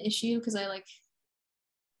kind of an issue because I like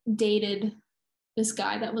dated this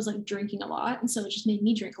guy that was like drinking a lot, and so it just made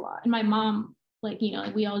me drink a lot. And my mom, like, you know,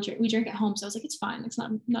 like we drink at home, so I was like, it's fine, it's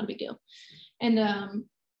not a big deal. And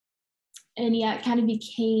yeah, it kind of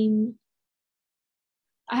became,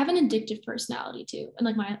 I have an addictive personality too. And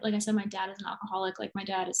like I said, my dad is an alcoholic. Like my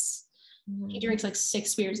dad is, he drinks like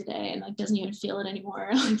 6 beers a day and like doesn't even feel it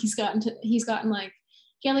anymore. Like he's gotten like,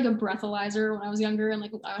 he had like a breathalyzer when I was younger, and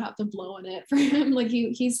like I would have to blow in it for him. Like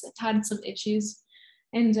he's had some issues.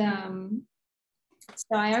 And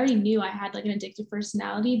so I already knew I had like an addictive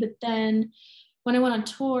personality. But then when I went on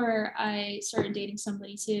tour, I started dating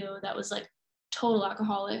somebody too that was like total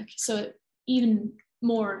alcoholic. So it even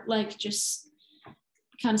more like just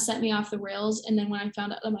kind of set me off the rails. And then when I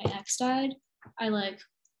found out that my ex died, I like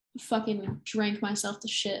fucking drank myself to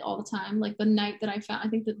shit all the time. Like the night that I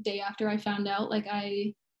think the day after I found out, like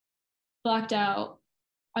I blacked out.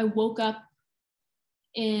 I woke up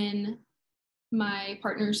in my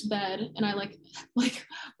partner's bed, and I like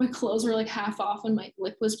my clothes were like half off and my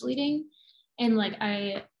lip was bleeding. And like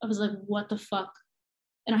I was like, what the fuck?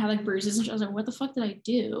 And I had like bruises, and I was like, what the fuck did I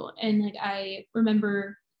do? And like I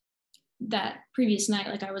remember that previous night,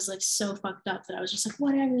 like I was like so fucked up that I was just like,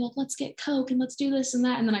 whatever, like let's get coke and let's do this and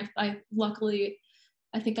that. And then I luckily,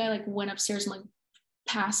 I think I like went upstairs and like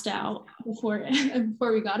passed out before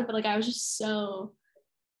we got it. But like I was just so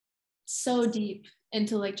deep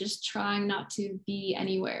into like just trying not to be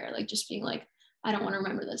anywhere, like just being like, I don't want to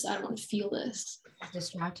remember this. I don't want to feel this.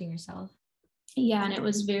 Distracting yourself. Yeah. And it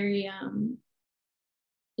was very,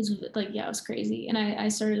 it was crazy. And I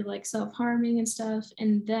started like self-harming and stuff.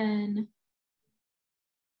 And then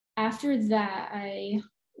after that, I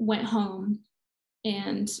went home,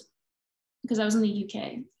 and because I was in the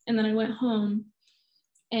UK, and then I went home,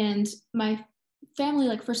 and my family,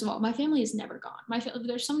 like, first of all, my family is never gone.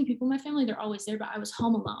 There's so many people in my family, they're always there, but I was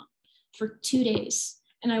home alone for 2 days,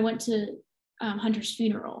 and I went to Hunter's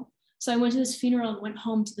funeral. So I went to this funeral and went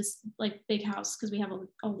home to this like big house, because we have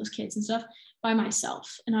all those kids and stuff, by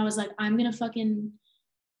myself. And I was like, I'm gonna fucking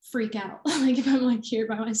freak out like if I'm like here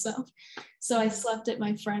by myself. So I slept at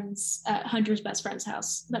Hunter's best friend's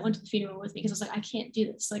house that went to the funeral with me, because I was like, I can't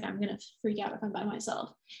do this. Like, I'm gonna freak out if I'm by myself.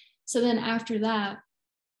 So then after that,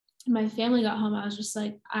 my family got home. I was just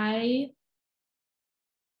like, I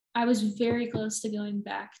was very close to going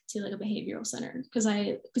back to like a behavioral center, because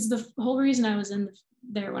the whole reason I was in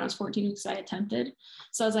there when I was 14 was because I attempted.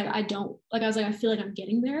 So I was like, I feel like I'm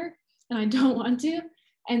getting there and I don't want to.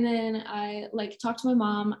 And then I like talked to my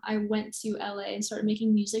mom. I went to LA and started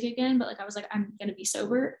making music again, but like I was like, I'm gonna be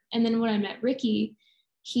sober. And then when I met Ricky,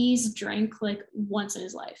 he's drank like once in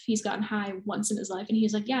his life. He's gotten high once in his life, and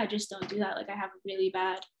he's like, yeah, I just don't do that. Like, I have a really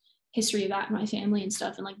bad history of that in my family and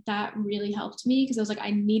stuff. And like that really helped me, because I was like,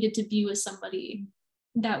 I needed to be with somebody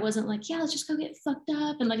that wasn't like, yeah, let's just go get fucked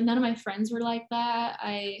up. And like none of my friends were like that.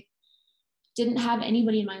 I didn't have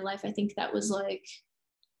anybody in my life, I think, that was like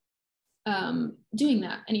doing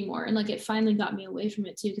that anymore. And like it finally got me away from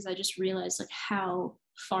it too, because I just realized like how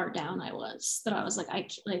far down I was, that I was like,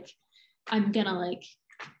 I'm gonna like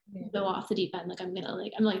go off the deep end.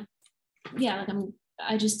 Like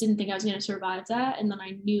I just didn't think I was gonna survive that. And then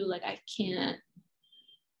I knew like I can't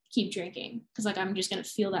keep drinking, because like I'm just gonna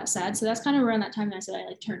feel that sad. So that's kind of around that time that I said I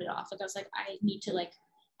like turned it off. Like I was like, I need to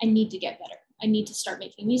get better. I need to start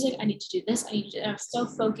making music. I need to do this. And I was so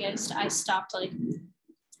focused. I stopped like,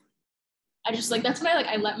 I just like, that's when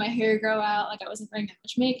I let my hair grow out. Like I wasn't wearing that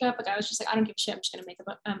much makeup. Like I was just like, I don't give a shit. I'm just gonna make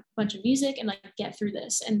a bunch of music and like get through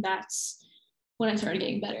this. And that's when I started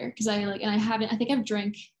getting better, because I think I've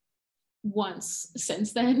drank once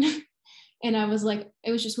since then. And I was like,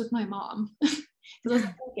 it was just with my mom. Because I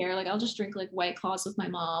don't care, like I'll just drink like White Claws with my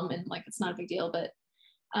mom, and like it's not a big deal. But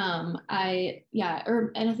and I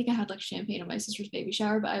think I had like champagne at my sister's baby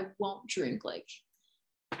shower, but I won't drink like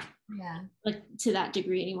to that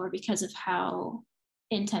degree anymore, because of how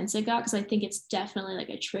intense it got. Because I think it's definitely like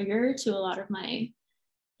a trigger to a lot of my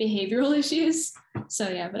behavioral issues. So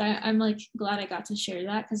yeah, but I'm like glad I got to share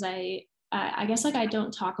that, because I guess like I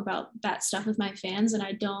don't talk about that stuff with my fans, and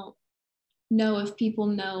I don't know if people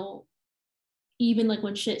know, even like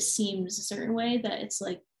when shit seems a certain way, that it's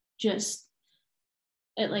like just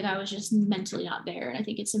it, like I was just mentally not there. And I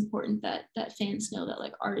think it's important that fans know that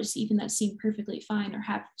like artists, even that seem perfectly fine or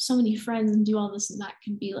have so many friends and do all this and that,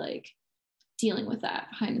 can be like dealing with that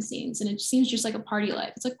behind the scenes. And it seems just like a party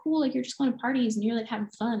life. It's like cool, like you're just going to parties and you're like having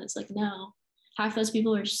fun. It's like, no, half those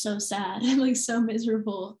people are so sad and like so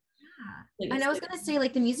miserable. Like, and I was gonna say,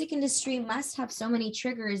 like, the music industry must have so many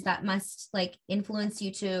triggers that must like influence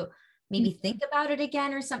you to maybe think about it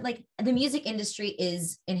again or something. Like the music industry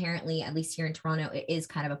is inherently, at least here in Toronto, it is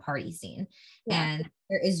kind of a party scene, and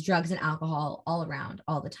there is drugs and alcohol all around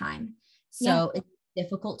all the time. So it's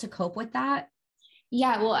difficult to cope with that.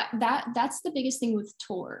 Yeah, well, that's the biggest thing with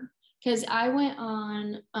tour, because I went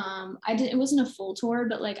on, it wasn't a full tour,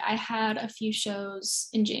 but like I had a few shows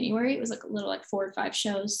in January. It was like a little like 4 or 5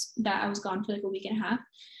 shows that I was gone for like a week and a half.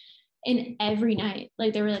 And every night,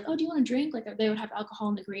 like they were like, oh, do you want to drink? Like they would have alcohol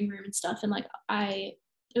in the green room and stuff. And like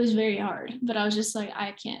it was very hard, but I was just like,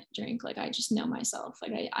 I can't drink. Like I just know myself.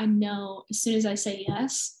 Like I know as soon as I say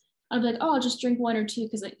yes, I'll be like, oh, I'll just drink 1 or 2.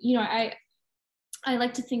 Cause like, you know, I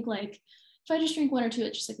like to think like, if I just drink 1 or 2,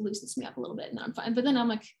 it just like loosens me up a little bit and then I'm fine. But then I'm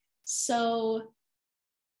like, so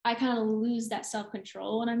I kind of lose that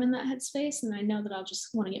self-control when I'm in that headspace, and I know that I'll just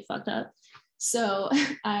want to get fucked up. So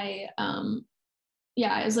it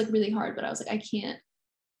was like really hard, but I was like, I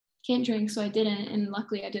can't drink. So I didn't. And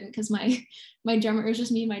luckily I didn't, because my drummer, it was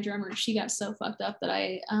just me and my drummer. She got so fucked up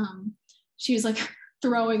that she was like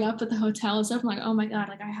throwing up at the hotel and stuff. I'm like, oh my God,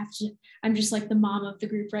 like I'm just like the mom of the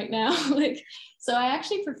group right now. Like, so I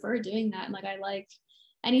actually prefer doing that. And like, I like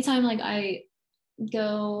anytime like I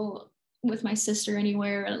go with my sister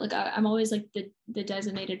anywhere, like I'm always like the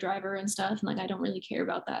designated driver and stuff. And like, I don't really care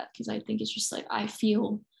about that, because I think it's just like, I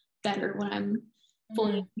feel better when I'm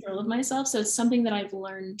fully in control of myself. So it's something that I've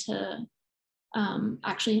learned to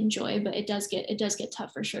actually enjoy, but it does get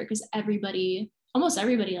tough for sure, because almost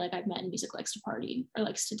everybody like I've met in music likes to party or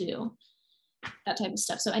likes to do that type of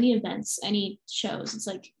stuff. So any events, any shows, it's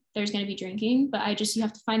like there's going to be drinking, but you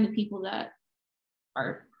have to find the people that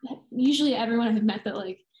are, usually everyone I've met that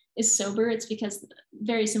like is sober, it's because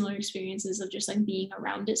very similar experiences of just like being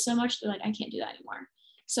around it so much, they're like, I can't do that anymore.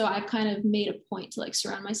 So I've kind of made a point to like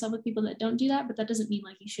surround myself with people that don't do that, but that doesn't mean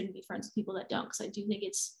like you shouldn't be friends with people that don't, because I do think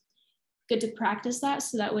it's good to practice that,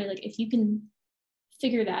 so that way like if you can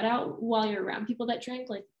figure that out while you're around people that drink,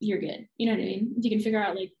 like you're good, you know what I mean? If you can figure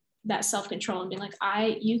out like that self-control and being like,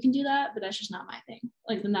 you can do that, but that's just not my thing,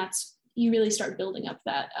 like then that's, you really start building up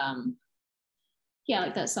that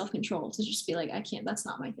like that self-control to just be like, I can't, that's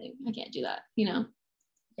not my thing, I can't do that, you know?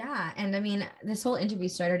 Yeah. And I mean, this whole interview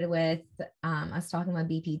started with us talking about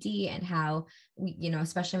BPD and how we, you know,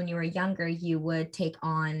 especially when you were younger, you would take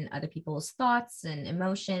on other people's thoughts and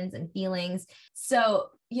emotions and feelings. So,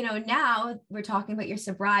 you know, now we're talking about your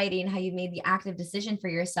sobriety and how you made the active decision for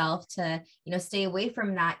yourself to, you know, stay away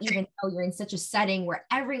from that, even though you're in such a setting where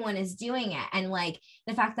everyone is doing it. And like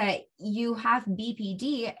the fact that you have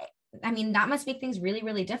BPD, I mean, that must make things really,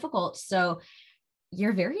 really difficult. So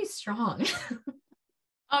you're very strong.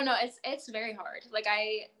 Oh no, it's very hard. Like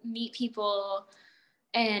I meet people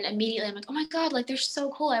and immediately I'm like, oh my God, like they're so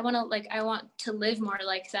cool. I want to live more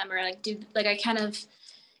like them, or like do, like I kind of,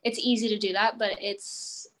 it's easy to do that, but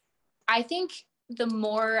I think the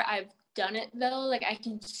more I've done it though, like I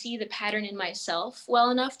can see the pattern in myself well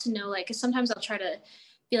enough to know, like, 'cause sometimes I'll try to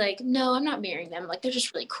be like, no, I'm not marrying them. Like, they're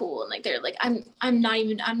just really cool. And like, they're like, I'm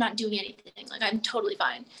not doing anything. Like, I'm totally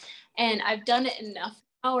fine. And I've done it enough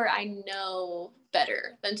now where I know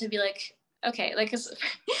better than to be like, okay, like, 'cause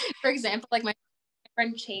for example, like my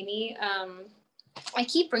friend Cheney, I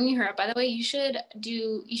keep bringing her up, by the way, you should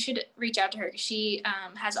reach out to her. She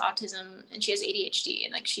has autism and she has ADHD,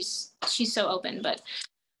 and like, she's so open, but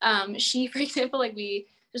she, for example, like we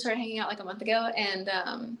just started hanging out like a month ago,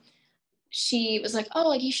 and she was like, oh,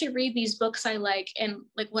 like you should read these books I like. And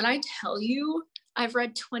like, when I tell you, I've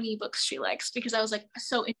read 20 books she likes because I was like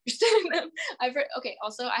so interested in them. Okay,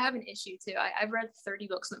 also I have an issue too. I've read 30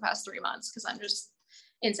 books in the past 3 months because I'm just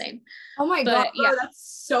insane. Oh my God, yeah, that's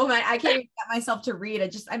so much. I can't even get myself to read.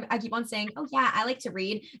 I keep on saying, oh yeah, I like to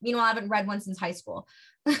read. Meanwhile, I haven't read one since high school.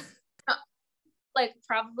 Like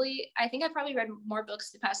I think I've probably read more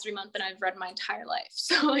books the past 3 months than I've read my entire life.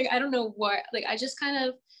 So like, I don't know what, like, I just kind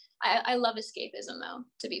of, I love escapism though,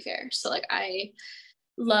 to be fair. So like I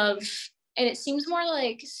love, and it seems more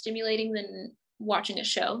like stimulating than watching a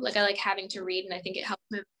show. Like I like having to read, and I think it helps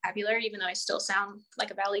my vocabulary, even though I still sound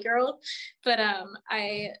like a valley girl. But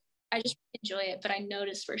I just enjoy it. But I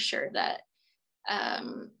noticed for sure that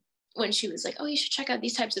when she was like, oh, you should check out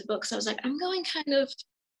these types of books, I was like, I'm going kind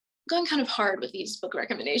of hard with these book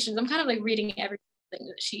recommendations. I'm kind of like reading everything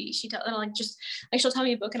that she tells, and like, just like, she'll tell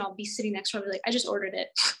me a book and I'll be sitting next to her, I'll be like, I just ordered it.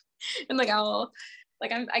 And like,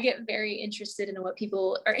 I get very interested in what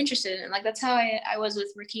people are interested in. And like, that's how I was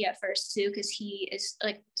with Ricky at first too, because he is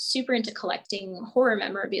like super into collecting horror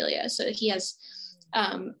memorabilia. So he has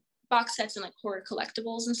box sets and like horror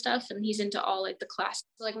collectibles and stuff, and he's into all like the classics.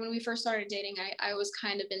 Like when we first started dating, I was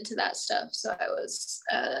kind of into that stuff. So I was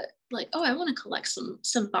like, oh, I want to collect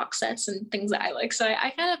some box sets and things that I like. So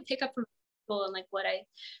I kind of pick up from people and like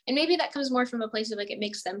and maybe that comes more from a place of like, it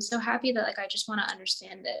makes them so happy that like I just want to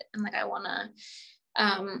understand it, and like I want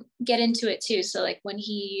to get into it too. So like when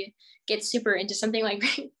he gets super into something, like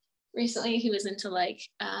recently he was into like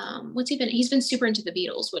he's been super into the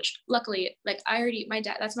Beatles, which luckily like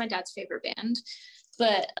that's my dad's favorite band,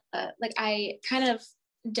 but like I kind of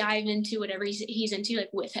dive into whatever he's into like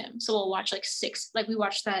with him. So we'll watch like we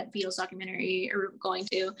watched that Beatles documentary, or going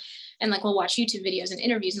to, and like we'll watch YouTube videos and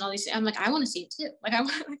interviews and all these. I'm like, I want to see it too. Like I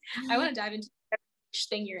want to dive into every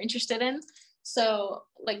thing you're interested in. So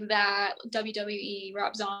like that WWE,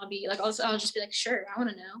 Rob Zombie, like I'll just be like, sure, I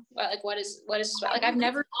want to know like what is this about? Like I've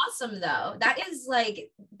never. Awesome though.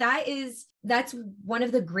 That's one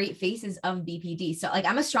of the great faces of BPD. So like,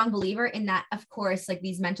 I'm a strong believer in that. Of course, like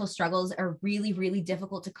these mental struggles are really, really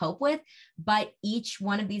difficult to cope with, but each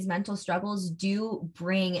one of these mental struggles do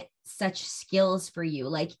bring such skills for you.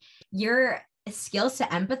 Like your skills to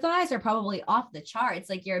empathize are probably off the charts.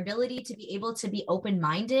 Like your ability to be able to be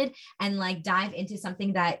open-minded and like dive into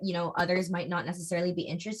something that, you know, others might not necessarily be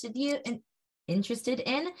interested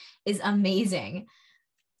in is amazing.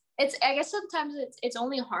 I guess sometimes it's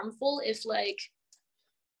only harmful if like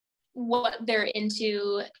what they're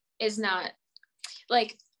into is not,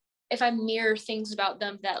 like if I mirror things about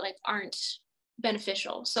them that like aren't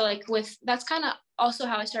beneficial. So like that's kind of also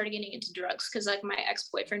how I started getting into drugs, because like my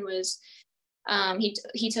ex-boyfriend was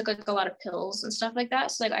He took like a lot of pills and stuff like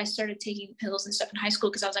that. So like I started taking pills and stuff in high school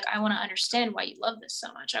because I was like, I want to understand why you love this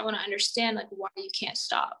so much. I want to understand like why you can't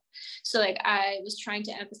stop. So like I was trying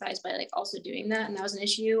to empathize by like also doing that, and that was an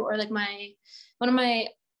issue. Or like one of my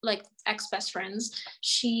like ex best friends,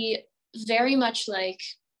 she very much like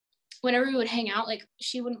whenever we would hang out, like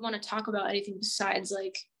she wouldn't want to talk about anything besides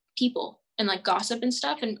like people and like gossip and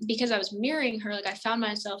stuff. And because I was mirroring her, like I found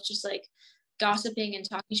myself just like gossiping and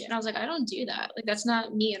talking shit, and I was like, I don't do that, like that's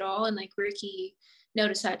not me at all. And like Ricky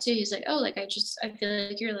noticed that too. He's like, oh, like I feel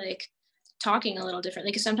like you're like talking a little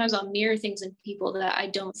differently, because sometimes I'll mirror things in people that I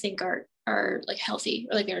don't think are like healthy,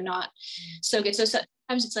 or like they're not so good. So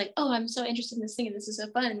sometimes it's like, oh, I'm so interested in this thing and this is so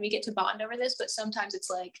fun and we get to bond over this. But sometimes it's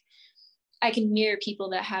like I can mirror people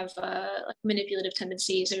that have like manipulative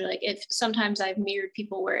tendencies, or like if sometimes I've mirrored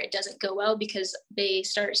people where it doesn't go well because they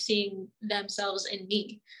start seeing themselves in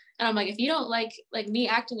me. And I'm like, if you don't like me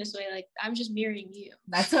acting this way, like I'm just mirroring you.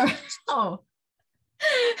 That's a plot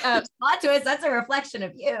twist. That's a reflection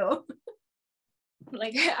of you.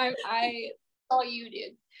 Like I all you,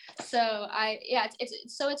 dude. So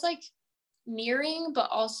it's like mirroring, but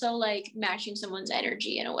also like matching someone's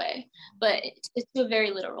energy in a way, but it's to a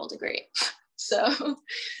very literal degree. So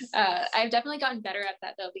I've definitely gotten better at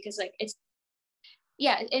that though, because like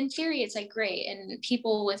in theory it's like great, and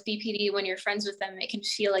people with BPD, when you're friends with them, it can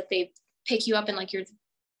feel like they pick you up and like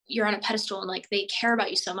you're on a pedestal, and like they care about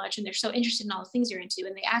you so much and they're so interested in all the things you're into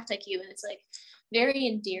and they act like you, and it's like very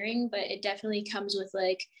endearing. But it definitely comes with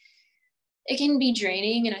like, it can be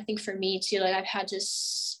draining. And I think for me too, like I've had to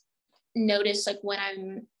notice like when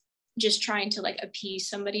I'm just trying to like appease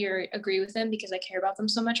somebody or agree with them because I care about them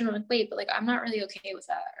so much, and I'm like, wait, but like I'm not really okay with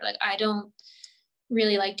that, or like I don't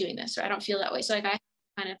really like doing this, or I don't feel that way. So like I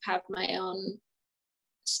kind of have my own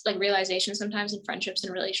like realization sometimes in friendships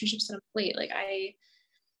and relationships, and I'm like, wait, like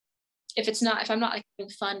if I'm not like having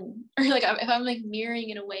fun, or like if I'm like mirroring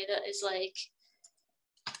in a way that is like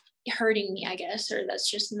hurting me, I guess, or that's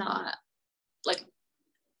just not like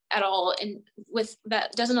at all, and with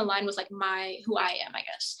that doesn't align with like who I am, I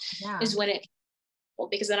guess, is when it, well,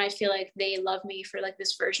 because then I feel like they love me for like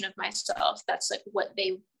this version of myself that's like what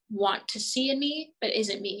they want to see in me, but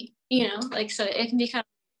isn't me, you know, like, so it can be kind of,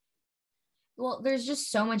 well, there's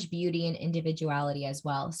just so much beauty in individuality as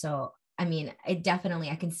well. So I mean, I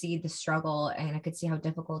can see the struggle, and I could see how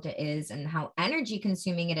difficult it is and how energy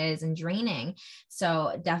consuming it is and draining.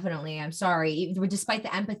 So definitely, I'm sorry, despite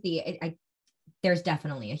the empathy, there's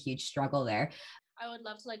definitely a huge struggle there. I would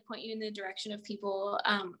love to like point you in the direction of people,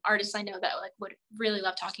 artists I know that like would really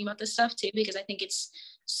love talking about this stuff too, because I think it's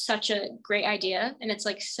such a great idea, and it's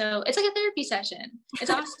like it's like a therapy session.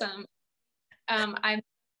 It's awesome.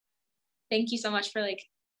 Thank you so much for like,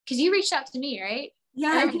 because you reached out to me, right?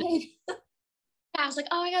 Yeah, I did. I was like,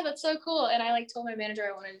 oh my God, that's so cool. And I like told my manager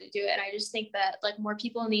I wanted to do it. And I just think that like more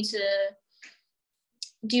people need to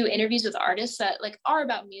do interviews with artists that like are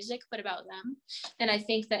about music, but about them. And I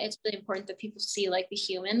think that it's really important that people see like the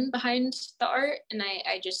human behind the art. And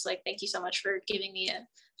I just like, thank you so much for giving me an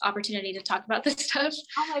opportunity to talk about this stuff.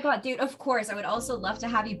 Oh my God, dude, of course. I would also love to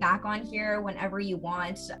have you back on here whenever you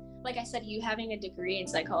want. Like I said, you having a degree in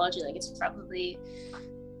psychology, like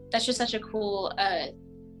that's just such a cool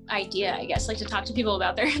idea, I guess, like to talk to people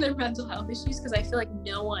about their mental health issues, because I feel like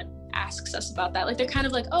no one asks us about that. Like they're kind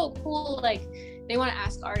of like, oh cool, like they want to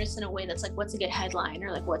ask artists in a way that's like, what's a good headline,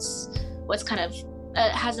 or like what's kind of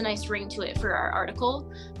has a nice ring to it for our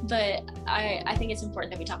article. But I think it's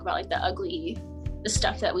important that we talk about like the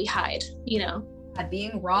stuff that we hide, you know,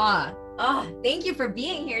 being raw. Oh, thank you for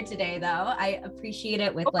being here today though. I appreciate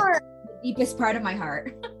it with like the deepest part of my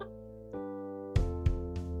heart.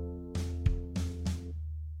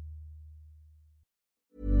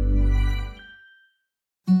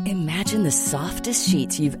 Imagine the softest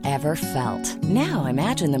sheets you've ever felt. Now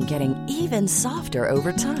imagine them getting even softer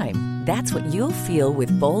over time. That's what you'll feel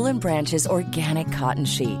with Boll & Branch's organic cotton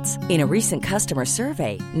sheets. In a recent customer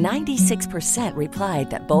survey, 96% replied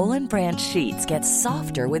that Boll & Branch sheets get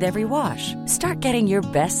softer with every wash. Start getting your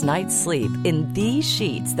best night's sleep in these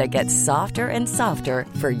sheets that get softer and softer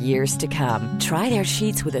for years to come. Try their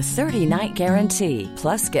sheets with a 30-night guarantee.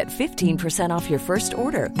 Plus, get 15% off your first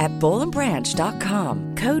order at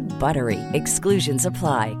bollandbranch.com. Code BUTTERY. Exclusions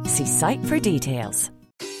apply. See site for details.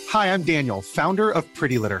 Hi, I'm Daniel, founder of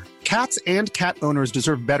Pretty Litter. Cats and cat owners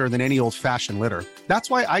deserve better than any old-fashioned litter. That's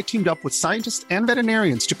why I teamed up with scientists and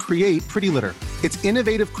veterinarians to create Pretty Litter. Its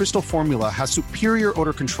innovative crystal formula has superior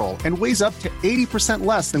odor control and weighs up to 80%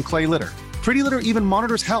 less than clay litter. Pretty Litter even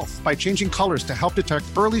monitors health by changing colors to help detect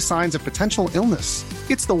early signs of potential illness.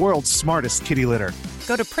 It's the world's smartest kitty litter.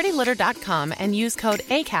 Go to prettylitter.com and use code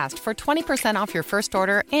ACAST for 20% off your first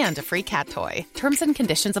order and a free cat toy. Terms and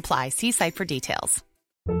conditions apply. See site for details.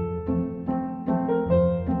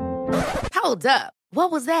 Hold up. What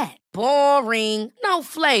was that? Boring. No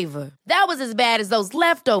flavor. That was as bad as those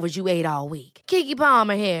leftovers you ate all week. Keke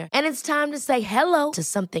Palmer here, and it's time to say hello to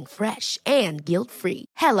something fresh and guilt-free.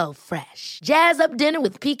 Hello Fresh. Jazz up dinner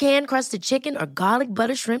with pecan-crusted chicken or garlic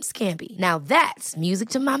butter shrimp scampi. Now that's music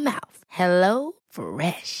to my mouth. Hello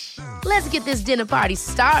Fresh. Let's get this dinner party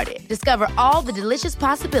started. Discover all the delicious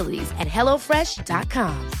possibilities at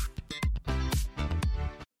hellofresh.com.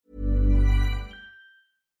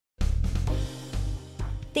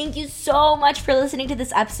 Thank you so much for listening to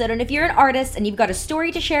this episode. And if you're an artist and you've got a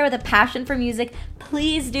story to share with a passion for music,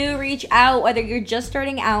 please do reach out. Whether you're just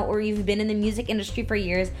starting out or you've been in the music industry for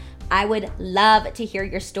years, I would love to hear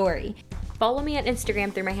your story. Follow me on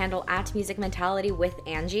Instagram through my handle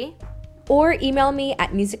 @musicmentality_with_Angie, or email me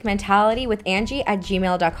at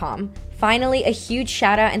musicmentality_with_Angie@gmail.com. Finally, a huge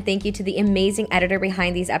shout out and thank you to the amazing editor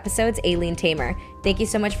behind these episodes, Aileen Tamer. Thank you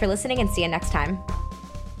so much for listening and see you next time.